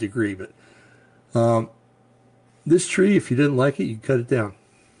to a degree, but this tree, if you didn't like it, you cut it down,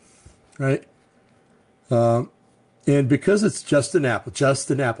 right? And because it's just an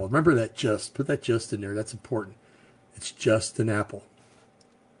apple, remember that just, put that just in there, that's important. It's just an apple.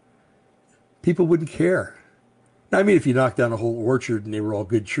 People wouldn't care. Now, I mean, if you knocked down a whole orchard and they were all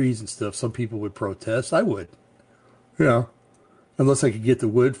good trees and stuff, some people would protest. I would, you know, unless I could get the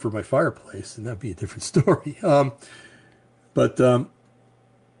wood for my fireplace, and that'd be a different story. So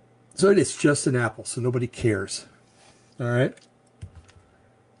it's just an apple, so nobody cares. All right?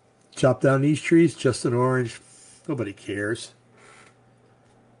 Chop down these trees, just an orange. Nobody cares.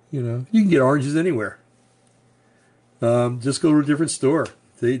 You know, you can get oranges anywhere. Just go to a different store.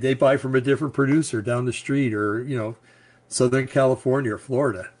 They buy from a different producer down the street, or, you know, Southern California or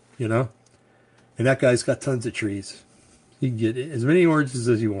Florida, you know. And that guy's got tons of trees. You can get as many oranges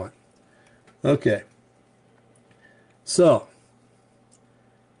as you want. Okay. So,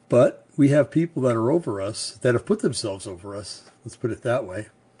 but we have people that are over us, that have put themselves over us, let's put it that way,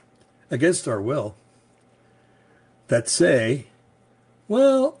 against our will, that say,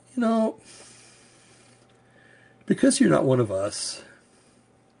 well, you know, because you're not one of us,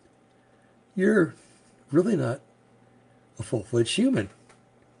 you're really not a full-fledged human.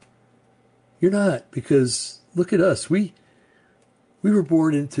 You're not, because look at us. We were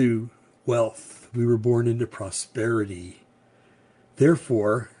born into wealth. We were born into prosperity.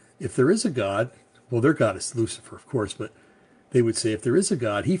 Therefore, if there is a God, well, their God is Lucifer, of course, but they would say if there is a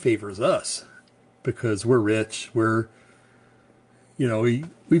God, he favors us because we're rich. We're, you know,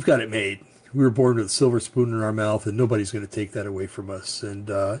 we've got it made. We were born with a silver spoon in our mouth, and nobody's going to take that away from us, and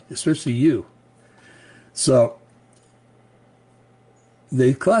especially you. So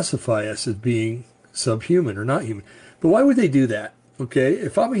they classify us as being subhuman or not human. But why would they do that? Okay,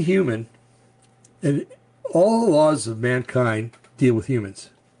 if I'm a human, and all the laws of mankind deal with humans,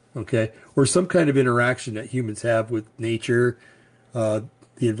 okay, or some kind of interaction that humans have with nature, the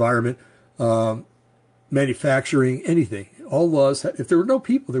environment, manufacturing, anything. All laws, if there were no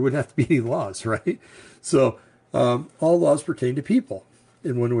people, there wouldn't have to be any laws, right? So all laws pertain to people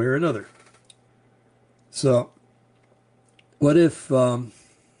in one way or another. So what if you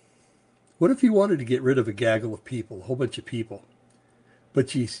wanted to get rid of a gaggle of people, a whole bunch of people,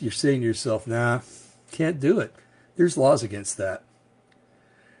 but you're saying to yourself, nah, can't do it. There's laws against that.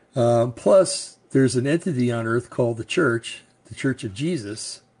 Plus, there's an entity on earth called the Church of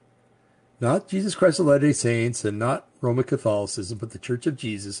Jesus, not Jesus Christ of Latter-day Saints and not Roman Catholicism, but the Church of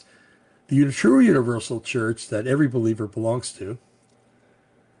Jesus, the true universal church that every believer belongs to.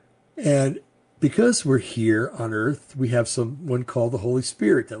 And because we're here on earth, we have someone called the Holy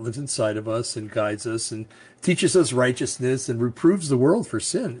Spirit that lives inside of us and guides us and teaches us righteousness and reproves the world for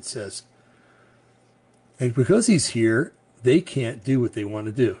sin, it says. And because he's here, they can't do what they want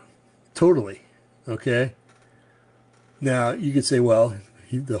to do. Totally. Okay? Now, you could say, well,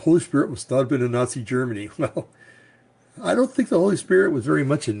 the Holy Spirit must not have been in Nazi Germany. Well, I don't think the Holy Spirit was very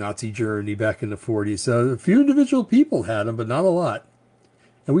much in Nazi Germany back in the 40s. A few individual people had him, but not a lot.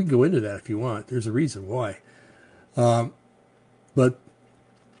 And we can go into that if you want. There's a reason why. But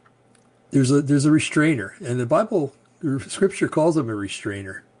there's a restrainer. And the Bible, the Scripture calls him a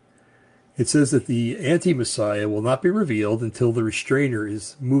restrainer. It says that the anti-Messiah will not be revealed until the restrainer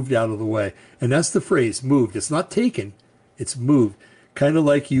is moved out of the way. And that's the phrase, moved. It's not taken, it's moved. Kind of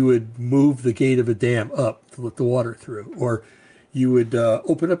like you would move the gate of a dam up to let the water through. Or you would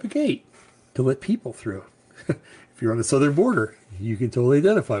open up a gate to let people through. If you're on the southern border, you can totally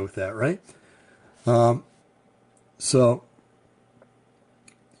identify with that, right? So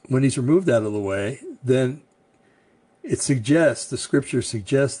when he's removed out of the way, then it suggests, the Scripture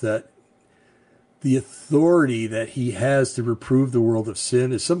suggests that the authority that he has to reprove the world of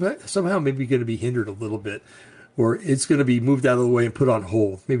sin is somehow maybe going to be hindered a little bit, or it's going to be moved out of the way and put on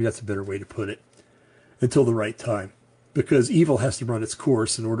hold. Maybe that's a better way to put it, until the right time. Because evil has to run its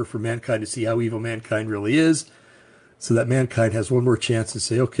course in order for mankind to see how evil mankind really is, so that mankind has one more chance to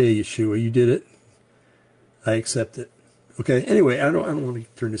say, okay, Yeshua, you did it. I accept it. Okay, anyway, I don't want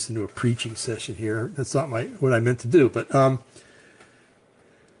to turn this into a preaching session here. That's not what I meant to do. But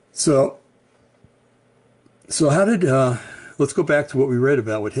so So how did let's go back to what we read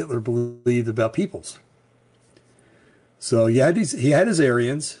about what Hitler believed about peoples. So he had his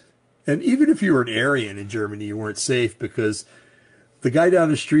Aryans, and even if you were an Aryan in Germany, you weren't safe because the guy down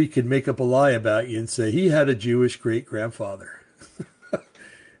the street could make up a lie about you and say he had a Jewish great grandfather.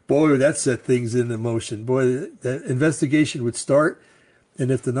 Boy, would that set things into motion. Boy, that investigation would start, and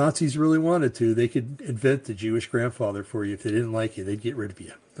if the Nazis really wanted to, they could invent the Jewish grandfather for you. If they didn't like you, they'd get rid of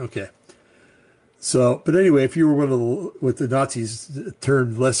you. Okay. So, but anyway, if you were one of what the Nazis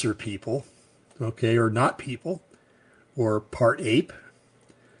termed lesser people, okay, or not people, or part ape,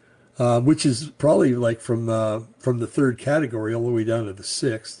 which is probably like from the third category all the way down to the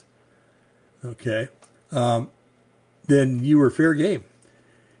sixth, okay, then you were fair game.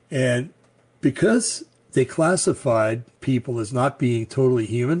 And because they classified people as not being totally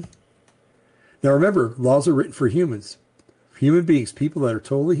human, now remember, laws are written for humans, human beings, people that are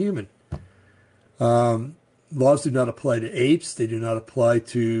totally human. Laws do not apply to apes. They do not apply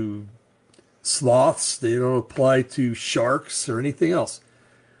to sloths. They don't apply to sharks or anything else.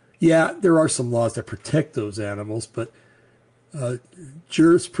 Yeah, there are some laws that protect those animals, but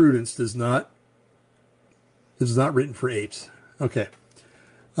jurisprudence is not written for apes. Okay.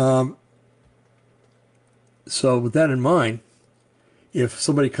 So with that in mind, if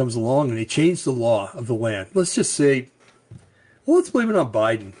somebody comes along and they change the law of the land, let's just say, well, let's blame it on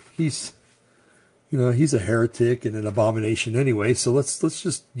Biden. He's a heretic and an abomination anyway, so let's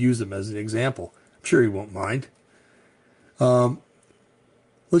just use him as an example. I'm sure he won't mind.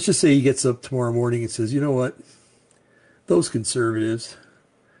 Let's just say he gets up tomorrow morning and says, you know what? Those conservatives,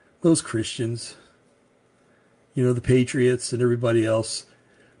 those Christians, the patriots and everybody else,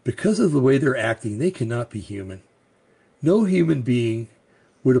 because of the way they're acting, they cannot be human. No human being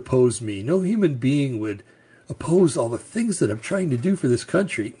would oppose me. No human being would oppose all the things that I'm trying to do for this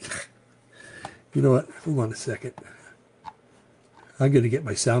country. You know what? Hold on a second. I'm going to get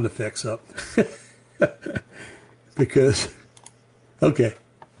my sound effects up. Because, okay,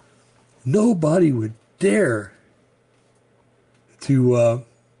 nobody would dare to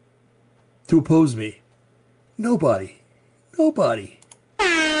oppose me. Nobody.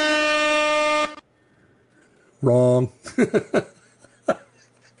 Wrong.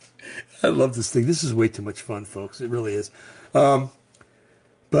 I love this thing. This is way too much fun, folks. It really is.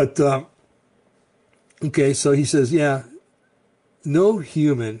 Okay, so he says, yeah, no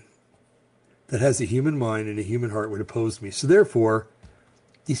human that has a human mind and a human heart would oppose me. So therefore,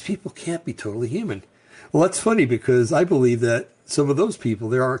 these people can't be totally human. Well, that's funny because I believe that some of those people,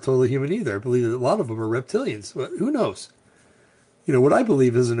 they aren't totally human either. I believe that a lot of them are reptilians. Well, who knows? What I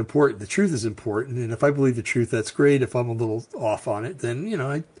believe isn't important. The truth is important. And if I believe the truth, that's great. If I'm a little off on it, then,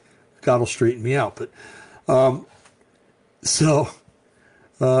 God will straighten me out. But, so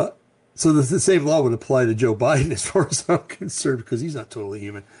the same law would apply to Joe Biden as far as I'm concerned, because he's not totally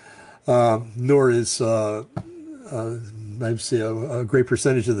human. Nor is, I'd say, a great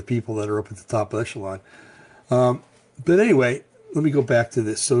percentage of the people that are up at the top echelon. But anyway, let me go back to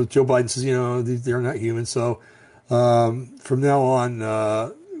this. So Joe Biden says, they're not human. So from now on,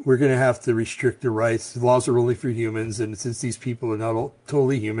 we're going to have to restrict their rights. The laws are only for humans. And since these people are not all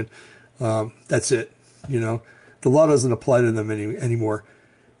totally human, that's it. The law doesn't apply to them anymore.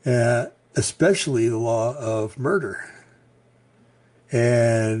 Especially the law of murder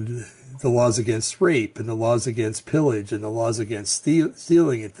and the laws against rape and the laws against pillage and the laws against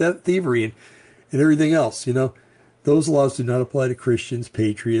stealing and thievery and everything else. Those laws do not apply to Christians,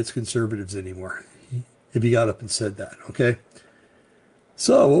 patriots, conservatives anymore. If he got up and said that, okay?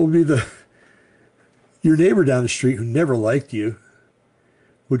 So what would be your neighbor down the street who never liked you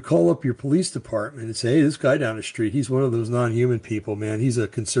would call up your police department and say, hey, this guy down the street, he's one of those non-human people, man. He's a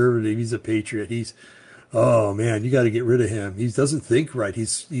conservative. He's a patriot. Oh, man, you got to get rid of him. He doesn't think right.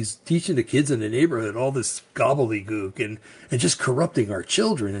 He's teaching the kids in the neighborhood all this gobbledygook and just corrupting our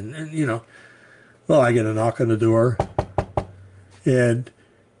children. And well, I get a knock on the door, and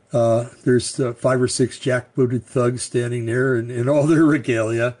there's 5 or 6 jackbooted thugs standing there in all their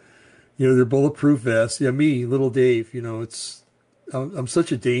regalia. Their bulletproof vests. Yeah, me, little Dave, I'm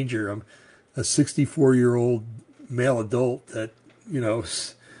such a danger. I'm a 64-year-old male adult that,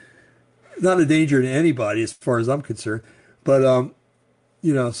 not a danger to anybody as far as I'm concerned. But,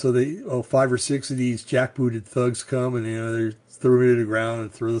 so 5 or 6 of these jackbooted thugs come and, they're throwing me to the ground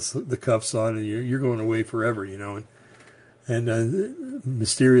and throw the cuffs on and you're going away forever, and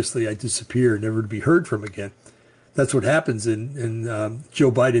mysteriously I disappear, never to be heard from again. That's what happens in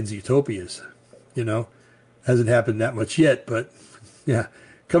Joe Biden's utopias, Hasn't happened that much yet, but yeah,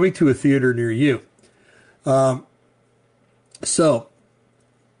 coming to a theater near you. So,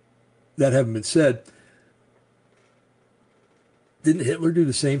 that having been said, didn't Hitler do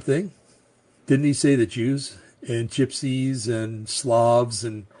the same thing? Didn't he say that Jews and gypsies and Slavs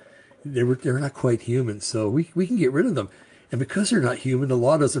and they're not quite human, so we can get rid of them. And because they're not human, the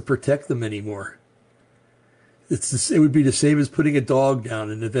law doesn't protect them anymore. It would be the same as putting a dog down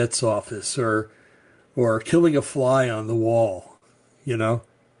in the vet's office or killing a fly on the wall, you know?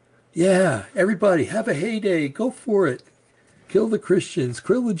 Yeah, everybody, have a heyday. Go for it. Kill the Christians,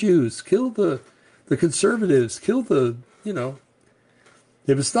 kill the Jews, kill the conservatives, kill the, you know.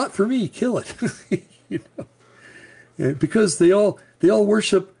 If it's not for me, kill it. You know? And because they all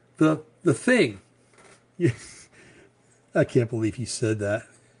worship the thing. I can't believe he said that.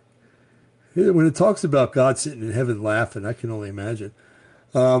 When it talks about God sitting in heaven laughing, I can only imagine.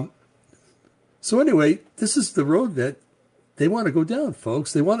 So anyway, this is the road that they want to go down,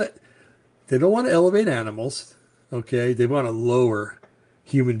 folks. They don't want to elevate animals, okay? They want to lower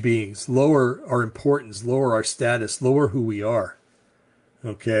human beings, lower our importance, lower our status, lower who we are,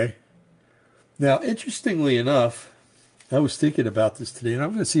 okay? Now, interestingly enough, I was thinking about this today, and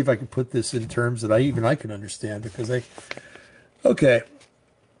I'm going to see if I can put this in terms that I can understand, because okay.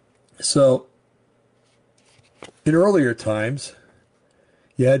 So, in earlier times,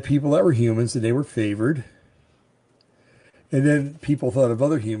 you had people that were humans and they were favored. And then people thought of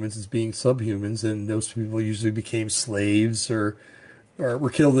other humans as being subhumans, and those people usually became slaves or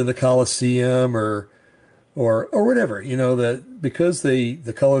were killed in the Colosseum or whatever. You know, that because the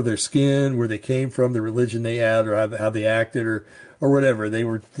color of their skin, where they came from, the religion they had, or how they acted, or whatever, they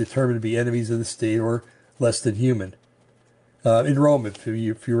were determined to be enemies of the state or less than human. In Rome, if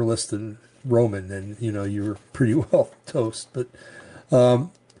you were less than Roman, then, you know, you were pretty well toast. But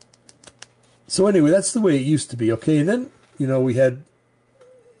so anyway, that's the way it used to be. Okay, and then, you know, we had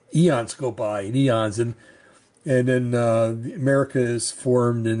eons go by and eons, and then America is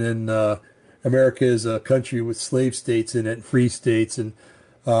formed, and then America is a country with slave states in it and free states, and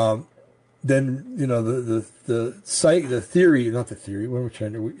then, you know, the theory, not the theory, what am I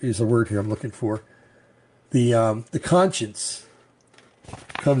trying to use a word here I'm looking for. The conscience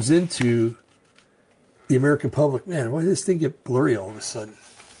comes into the American public. Man, why did this thing get blurry all of a sudden?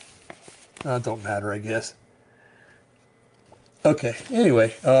 It don't matter, I guess. Okay,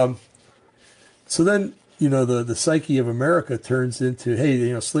 anyway, so then, you know, the psyche of America turns into, hey,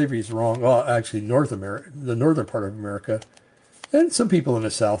 you know, slavery is wrong. Well, actually, the northern part of America, and some people in the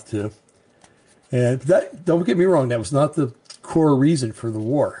South too. And that, don't get me wrong, that was not the core reason for the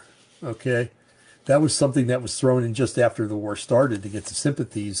war. Okay. That was something that was thrown in just after the war started to get the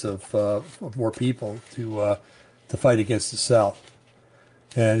sympathies of more people to fight against the South.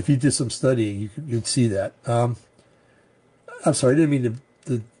 And if you did some studying, you'd see that. I'm sorry, I didn't mean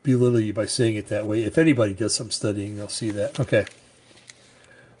to belittle you by saying it that way. If anybody does some studying, they'll see that. Okay.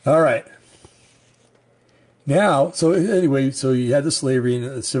 All right. Now, so anyway, so you had the slavery and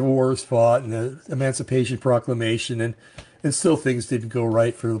the Civil War was fought and the Emancipation Proclamation, and still things didn't go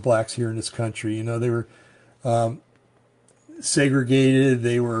right for the blacks here in this country. You know, they were segregated.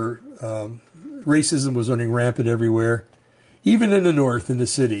 They were racism was running rampant everywhere, even in the North, in the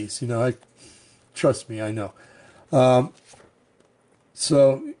cities. You know, trust me, I know.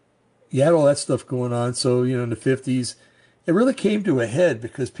 So you had all that stuff going on. So, you know, in the 50s, it really came to a head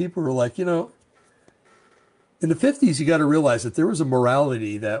because people were like, you know, in the 50s, you got to realize that there was a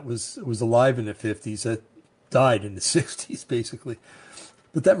morality that was alive in the 50s that died in the 60s, basically.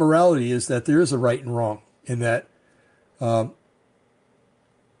 But that morality is that there is a right and wrong, and that, and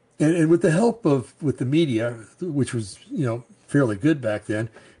with the help with the media, which was, you know, fairly good back then,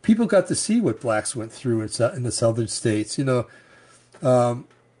 people got to see what blacks went through in the southern states. You know,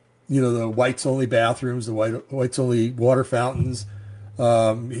 the whites only bathrooms, the whites only water fountains.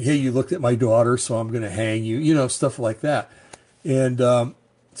 Hey, you looked at my daughter, so I'm going to hang you. You know, stuff like that, and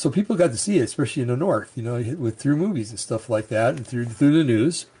so people got to see it, especially in the North, you know, through movies and stuff like that, and through the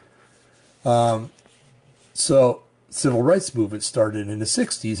news. So civil rights movement started in the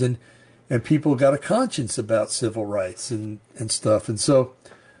 60s, and people got a conscience about civil rights and stuff. And so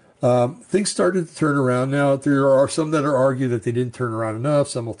things started to turn around. Now, there are some that argue that they didn't turn around enough.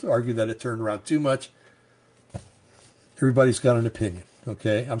 Some will argue that it turned around too much. Everybody's got an opinion,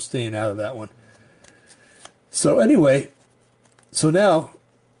 okay? I'm staying out of that one. So anyway, so now,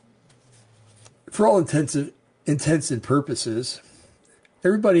 for all intents and purposes,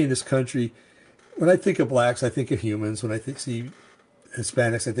 everybody in this country, when I think of blacks, I think of humans. When I see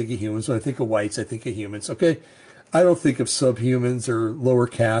Hispanics, I think of humans. When I think of whites, I think of humans. Okay? I don't think of subhumans or lower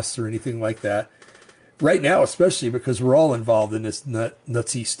castes or anything like that. Right now, especially because we're all involved in this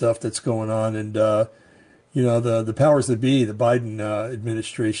nutsy stuff that's going on. And, you know, the powers that be, the Biden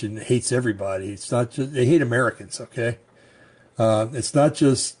administration hates everybody. It's not just, they hate Americans, okay? It's not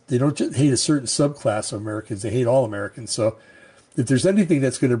just, they don't just hate a certain subclass of Americans, they hate all Americans. So if there's anything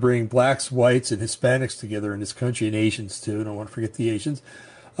that's going to bring blacks, whites, and Hispanics together in this country, and Asians too, I don't want to forget the Asians,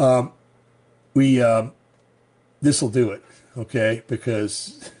 this will do it, okay?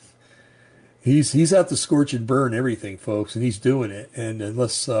 Because he's out to scorch and burn everything, folks, and he's doing it. And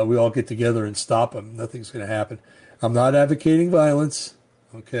unless we all get together and stop him, nothing's going to happen. I'm not advocating violence,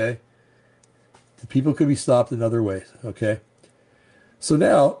 okay? The people could be stopped in other ways, okay? So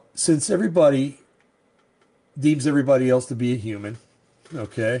now, since everybody deems everybody else to be a human,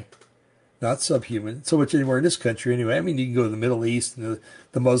 okay, not subhuman, so much anymore in this country anyway. I mean, you can go to the Middle East, and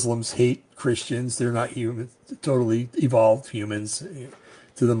the Muslims hate Christians. They're not human, totally evolved humans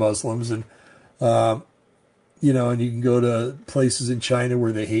to the Muslims. And, you know, and you can go to places in China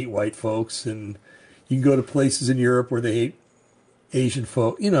where they hate white folks, and you can go to places in Europe where they hate Asian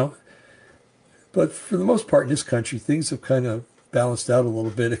folk, you know. But for the most part in this country, things have kind of balanced out a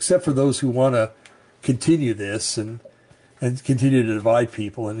little bit, except for those who want to continue this and continue to divide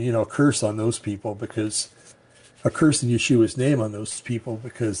people and, you know, curse on those people, because a curse in Yeshua's name on those people,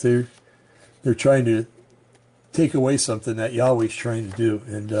 because they're trying to take away something that Yahweh's trying to do,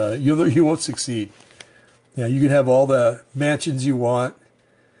 and you won't succeed. Yeah, you can have all the mansions you want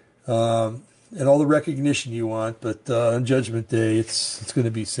and all the recognition you want, but on Judgment Day, it's going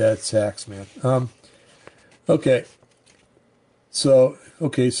to be sad sacks, man. Okay. So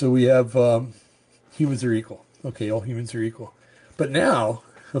we have humans are equal. Okay, all humans are equal. But now,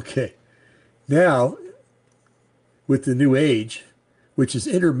 now with the New Age, which is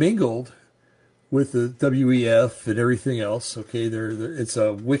intermingled with the WEF and everything else, okay, it's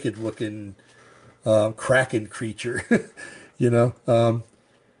a wicked-looking kraken creature, you know.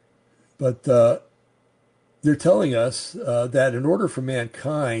 But they're telling us that in order for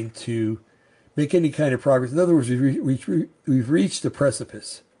mankind to make any kind of progress, in other words, we've reached a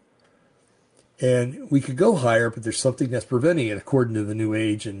precipice. And we could go higher, but there's something that's preventing it, according to the New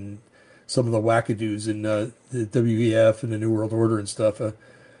Age and some of the wackadoos in the WEF and the New World Order and stuff,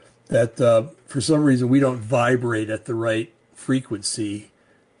 that for some reason we don't vibrate at the right frequency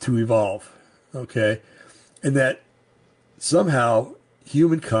to evolve, okay? And that somehow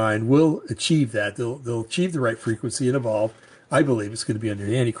humankind will achieve that. They'll achieve the right frequency and evolve. I believe it's going to be under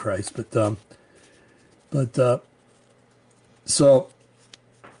the Antichrist, so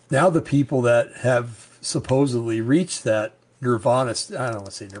now the people that have supposedly reached that nirvana, I don't want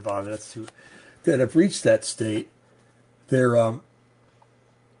to say nirvana, that's too, that have reached that state, they're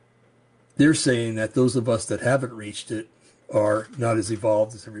saying that those of us that haven't reached it are not as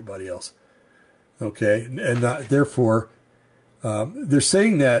evolved as everybody else. Okay, and therefore, they're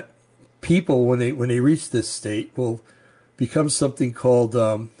saying that people, when they reach this state, will become something called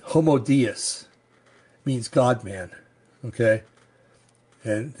homo deus, means God-man. Okay.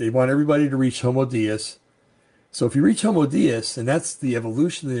 And they want everybody to reach homo deus. So if you reach homo deus, and that's the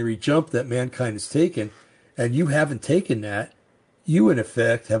evolutionary jump that mankind has taken, and you haven't taken that, you in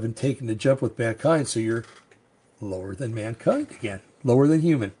effect haven't taken the jump with mankind, so you're lower than mankind again, lower than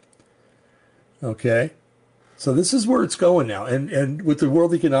human. Okay? So this is where it's going now. And with the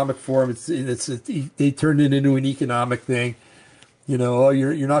World Economic Forum, they turned it into an economic thing. You know, oh,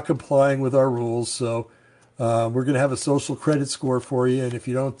 you're not complying with our rules, so we're going to have a social credit score for you, and if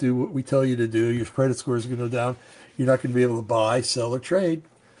you don't do what we tell you to do, your credit score is going to go down. You're not going to be able to buy, sell, or trade.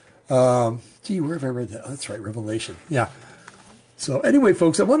 Gee, where have I read that? Oh, that's right, Revelation. Yeah. So anyway,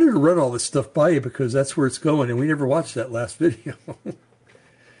 folks, I wanted to run all this stuff by you because that's where it's going, and we never watched that last video.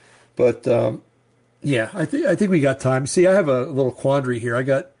 But yeah, I think we got time. See, I have a little quandary here. I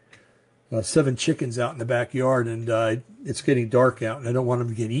got 7 chickens out in the backyard, and it's getting dark out, and I don't want them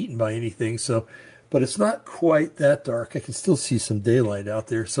to get eaten by anything. So, but it's not quite that dark. I can still see some daylight out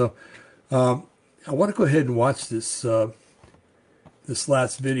there. So I want to go ahead and watch this this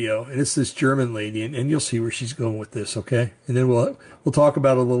last video, and it's this German lady, and you'll see where she's going with this, okay? And then we'll talk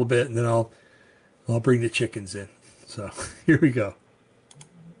about it a little bit, and then I'll bring the chickens in. So here we go.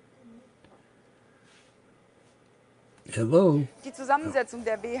 Hello. Die Zusammensetzung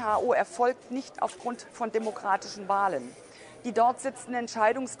der WHO erfolgt nicht aufgrund von demokratischen Wahlen. Die dort sitzenden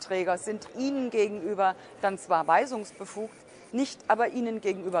Entscheidungsträger sind Ihnen gegenüber dann zwar weisungsbefugt, nicht aber Ihnen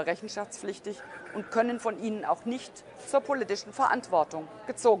gegenüber rechenschaftspflichtig und können von Ihnen auch nicht zur politischen Verantwortung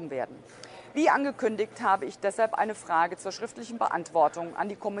gezogen werden. Wie angekündigt habe ich deshalb eine Frage zur schriftlichen Beantwortung an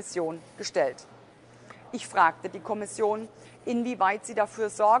die Kommission gestellt. Ich fragte die Kommission, inwieweit sie dafür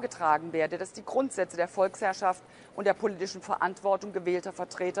Sorge tragen werde, dass die Grundsätze der Volksherrschaft und der politischen Verantwortung gewählter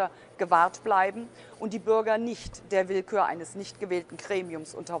Vertreter gewahrt bleiben und die Bürger nicht der Willkür eines nicht gewählten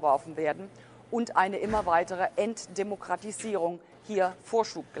Gremiums unterworfen werden, und eine immer weitere Entdemokratisierung hier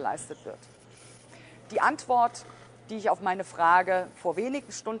Vorschub geleistet wird. Die Antwort, die ich auf meine Frage vor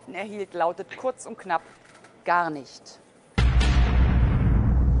wenigen Stunden erhielt, lautet kurz und knapp: gar nicht.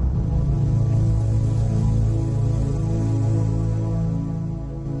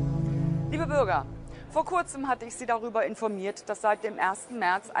 Liebe Bürger, vor kurzem hatte ich Sie darüber informiert, dass seit dem 1.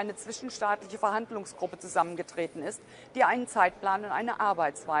 März eine zwischenstaatliche Verhandlungsgruppe zusammengetreten ist, die einen Zeitplan und eine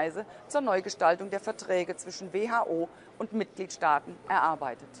Arbeitsweise zur Neugestaltung der Verträge zwischen WHO und Mitgliedstaaten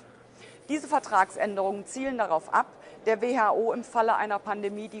erarbeitet. Diese Vertragsänderungen zielen darauf ab, der WHO im Falle einer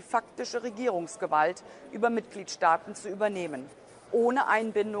Pandemie die faktische Regierungsgewalt über Mitgliedstaaten zu übernehmen, ohne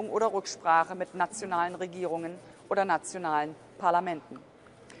Einbindung oder Rücksprache mit nationalen Regierungen oder nationalen Parlamenten.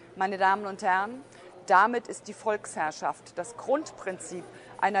 Meine Damen und Herren, damit ist die Volksherrschaft, das Grundprinzip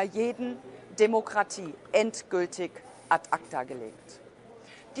einer jeden Demokratie, endgültig ad acta gelegt.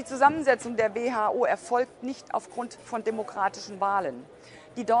 Die Zusammensetzung der WHO erfolgt nicht aufgrund von demokratischen Wahlen.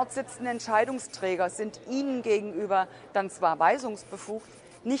 Die dort sitzenden Entscheidungsträger sind ihnen gegenüber dann zwar weisungsbefugt,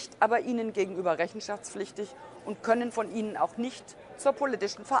 nicht aber ihnen gegenüber rechenschaftspflichtig und können von ihnen auch nicht zur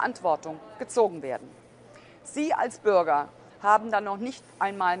politischen Verantwortung gezogen werden. Sie als Bürger haben dann noch nicht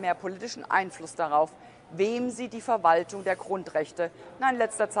einmal mehr politischen Einfluss darauf, wem sie die Verwaltung der Grundrechte, in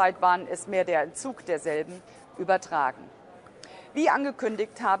letzter Zeit waren es mehr der Entzug derselben, übertragen. Wie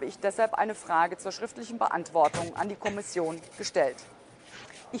angekündigt habe ich deshalb eine Frage zur schriftlichen Beantwortung an die Kommission gestellt.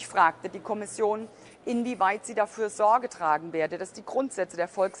 Ich fragte die Kommission, inwieweit sie dafür Sorge tragen werde, dass die Grundsätze der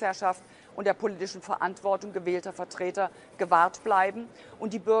Volksherrschaft und der politischen Verantwortung gewählter Vertreter gewahrt bleiben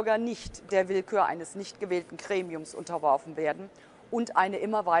und die Bürger nicht der Willkür eines nicht gewählten Gremiums unterworfen werden und eine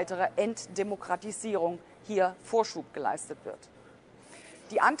immer weitere Entdemokratisierung hier Vorschub geleistet wird.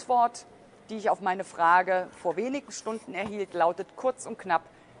 Die Antwort, die ich auf meine Frage vor wenigen Stunden erhielt, lautet kurz und knapp: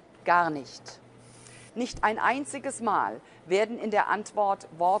 gar nicht. Nicht ein einziges Mal werden in der Antwort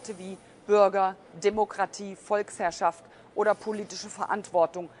Worte wie Bürger, Demokratie, Volksherrschaft oder politische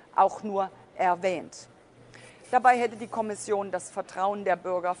Verantwortung auch nur erwähnt. Dabei hätte die Kommission das Vertrauen der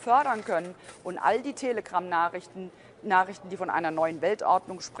Bürger fördern können und all die Telegram-Nachrichten, die von einer neuen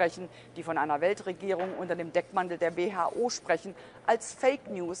Weltordnung sprechen, die von einer Weltregierung unter dem Deckmantel der WHO sprechen, als Fake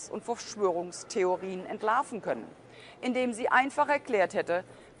News und Verschwörungstheorien entlarven können, indem sie einfach erklärt hätte,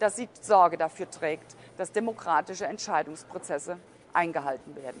 dass sie Sorge dafür trägt, dass demokratische Entscheidungsprozesse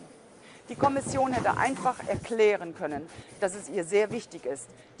eingehalten werden. Die Kommission hätte einfach erklären können, dass es ihr sehr wichtig ist,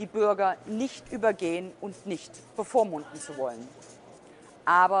 die Bürger nicht übergehen und nicht bevormunden zu wollen.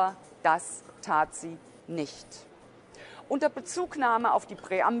 Aber das tat sie nicht. Unter Bezugnahme auf die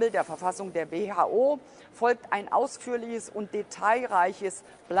Präambel der Verfassung der WHO folgt ein ausführliches und detailreiches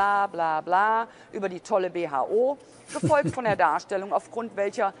Bla bla bla über die tolle WHO, gefolgt von der Darstellung, aufgrund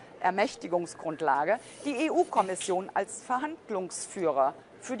welcher Ermächtigungsgrundlage die EU-Kommission als Verhandlungsführer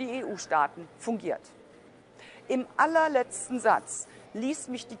für die EU-Staaten fungiert. Im allerletzten Satz ließ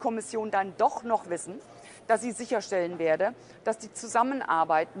mich die Kommission dann doch noch wissen, dass sie sicherstellen werde, dass die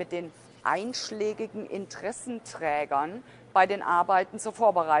Zusammenarbeit mit den einschlägigen Interessenträgern bei den Arbeiten zur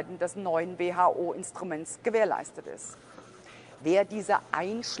Vorbereitung des neuen WHO-Instruments gewährleistet ist. Wer diese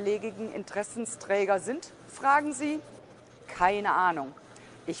einschlägigen Interessenträger sind, fragen Sie? Keine Ahnung.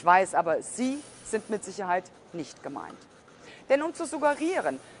 Ich weiß aber, Sie sind mit Sicherheit nicht gemeint. Denn um zu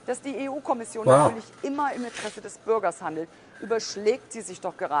suggerieren, dass die EU-Kommission natürlich immer im Interesse des Bürgers handelt, überschlägt sie sich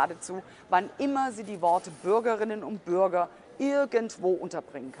doch geradezu, wann immer sie die Worte Bürgerinnen und Bürger irgendwo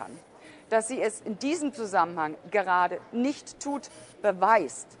unterbringen kann. Dass sie es in diesem Zusammenhang gerade nicht tut,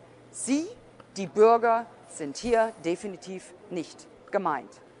 beweist, Sie, die Bürger, sind hier definitiv nicht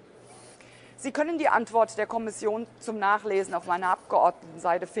gemeint. Sie können die Antwort der Kommission zum Nachlesen auf meiner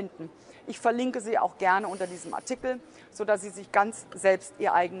Abgeordnetenseite finden. Ich verlinke sie auch gerne unter diesem Artikel, sodass Sie sich ganz selbst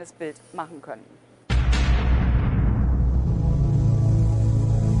Ihr eigenes Bild machen können.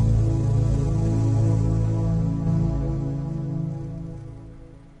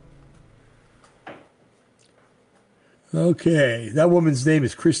 Okay, that woman's name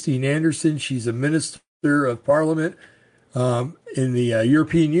is Christine Anderson. She's a minister of parliament in the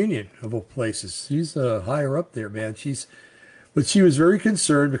European Union, of all places. She's higher up there, man. But she was very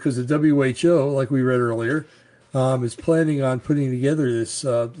concerned because the WHO, like we read earlier, is planning on putting together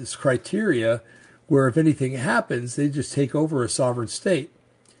this criteria where if anything happens, they just take over a sovereign state.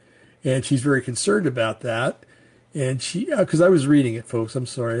 And she's very concerned about that. And she, because I was reading it, folks, I'm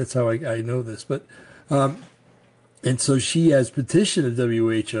sorry, that's how I know this. But, and so she has petitioned the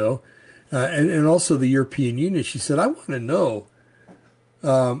WHO and also the European Union. She said, I want to know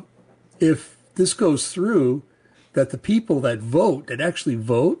if this goes through, that the people that vote, that actually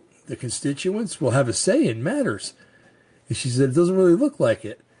vote, the constituents will have a say in matters. And she said, it doesn't really look like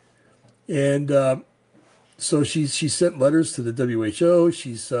it. And so she sent letters to the WHO.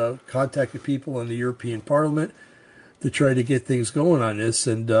 She's contacted people in the European Parliament to try to get things going on this.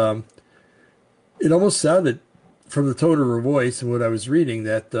 And it almost sounded, from the tone of her voice and what I was reading,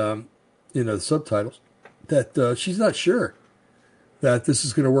 that, the subtitles, that she's not sure that this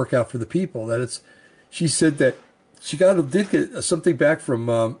is going to work out for the people. She said that she did get something back from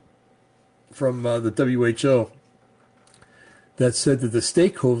the WHO that said that the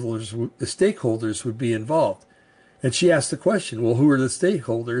stakeholders would be involved. And she asked the question, well, who are the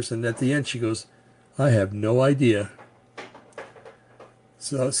stakeholders? And at the end she goes, I have no idea.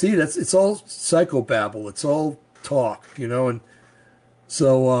 So see, it's all psychobabble. It's all talk, and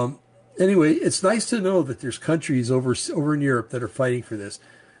so anyway, it's nice to know that there's countries over in Europe that are fighting for this.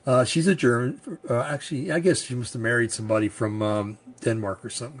 She's a German. Actually, I guess she must have married somebody from Denmark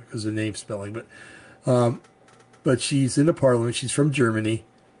or something because of the name spelling. But she's in the parliament. She's from Germany,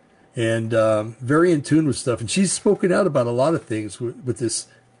 and very in tune with stuff. And she's spoken out about a lot of things with this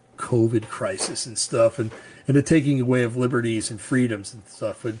COVID crisis and stuff, and the taking away of liberties and freedoms and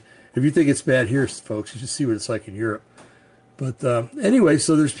stuff. And if you think it's bad here, folks, you should see what it's like in Europe. But anyway,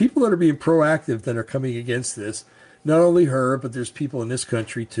 so there's people that are being proactive that are coming against this. Not only her, but there's people in this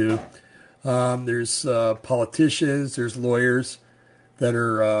country too. There's politicians, there's lawyers that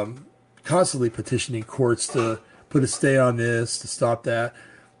are constantly petitioning courts to put a stay on this, to stop that,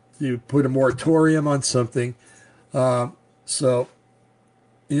 to put a moratorium on something. So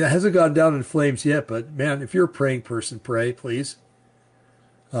it hasn't gone down in flames yet, but man, if you're a praying person, pray, please.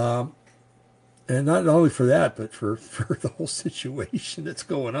 And not only for that, but for the whole situation that's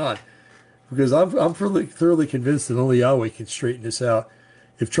going on. Because I'm thoroughly convinced that only Yahweh can straighten this out.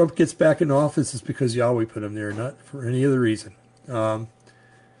 If Trump gets back in office, it's because Yahweh put him there, not for any other reason. And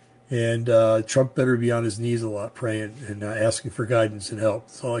Trump better be on his knees a lot praying and asking for guidance and help.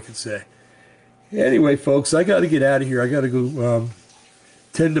 That's all I can say. Anyway, folks, I got to get out of here. I got to go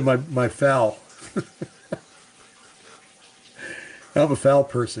tend to my fowl. I'm a fowl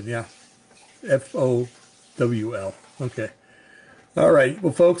person, yeah. Fowl. Okay. All right.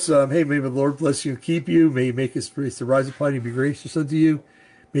 Well, folks, hey, may the Lord bless you and keep you. May He make His face to rise upon you and be gracious unto you.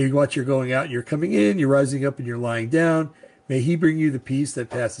 May He watch you're going out and you're coming in, you're rising up and you're lying down. May He bring you the peace that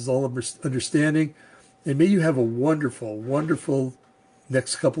passes all understanding. And may you have a wonderful, wonderful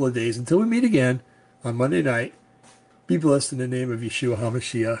next couple of days until we meet again on Monday night. Be blessed in the name of Yeshua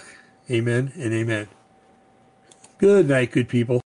HaMashiach. Amen and amen. Good night, good people.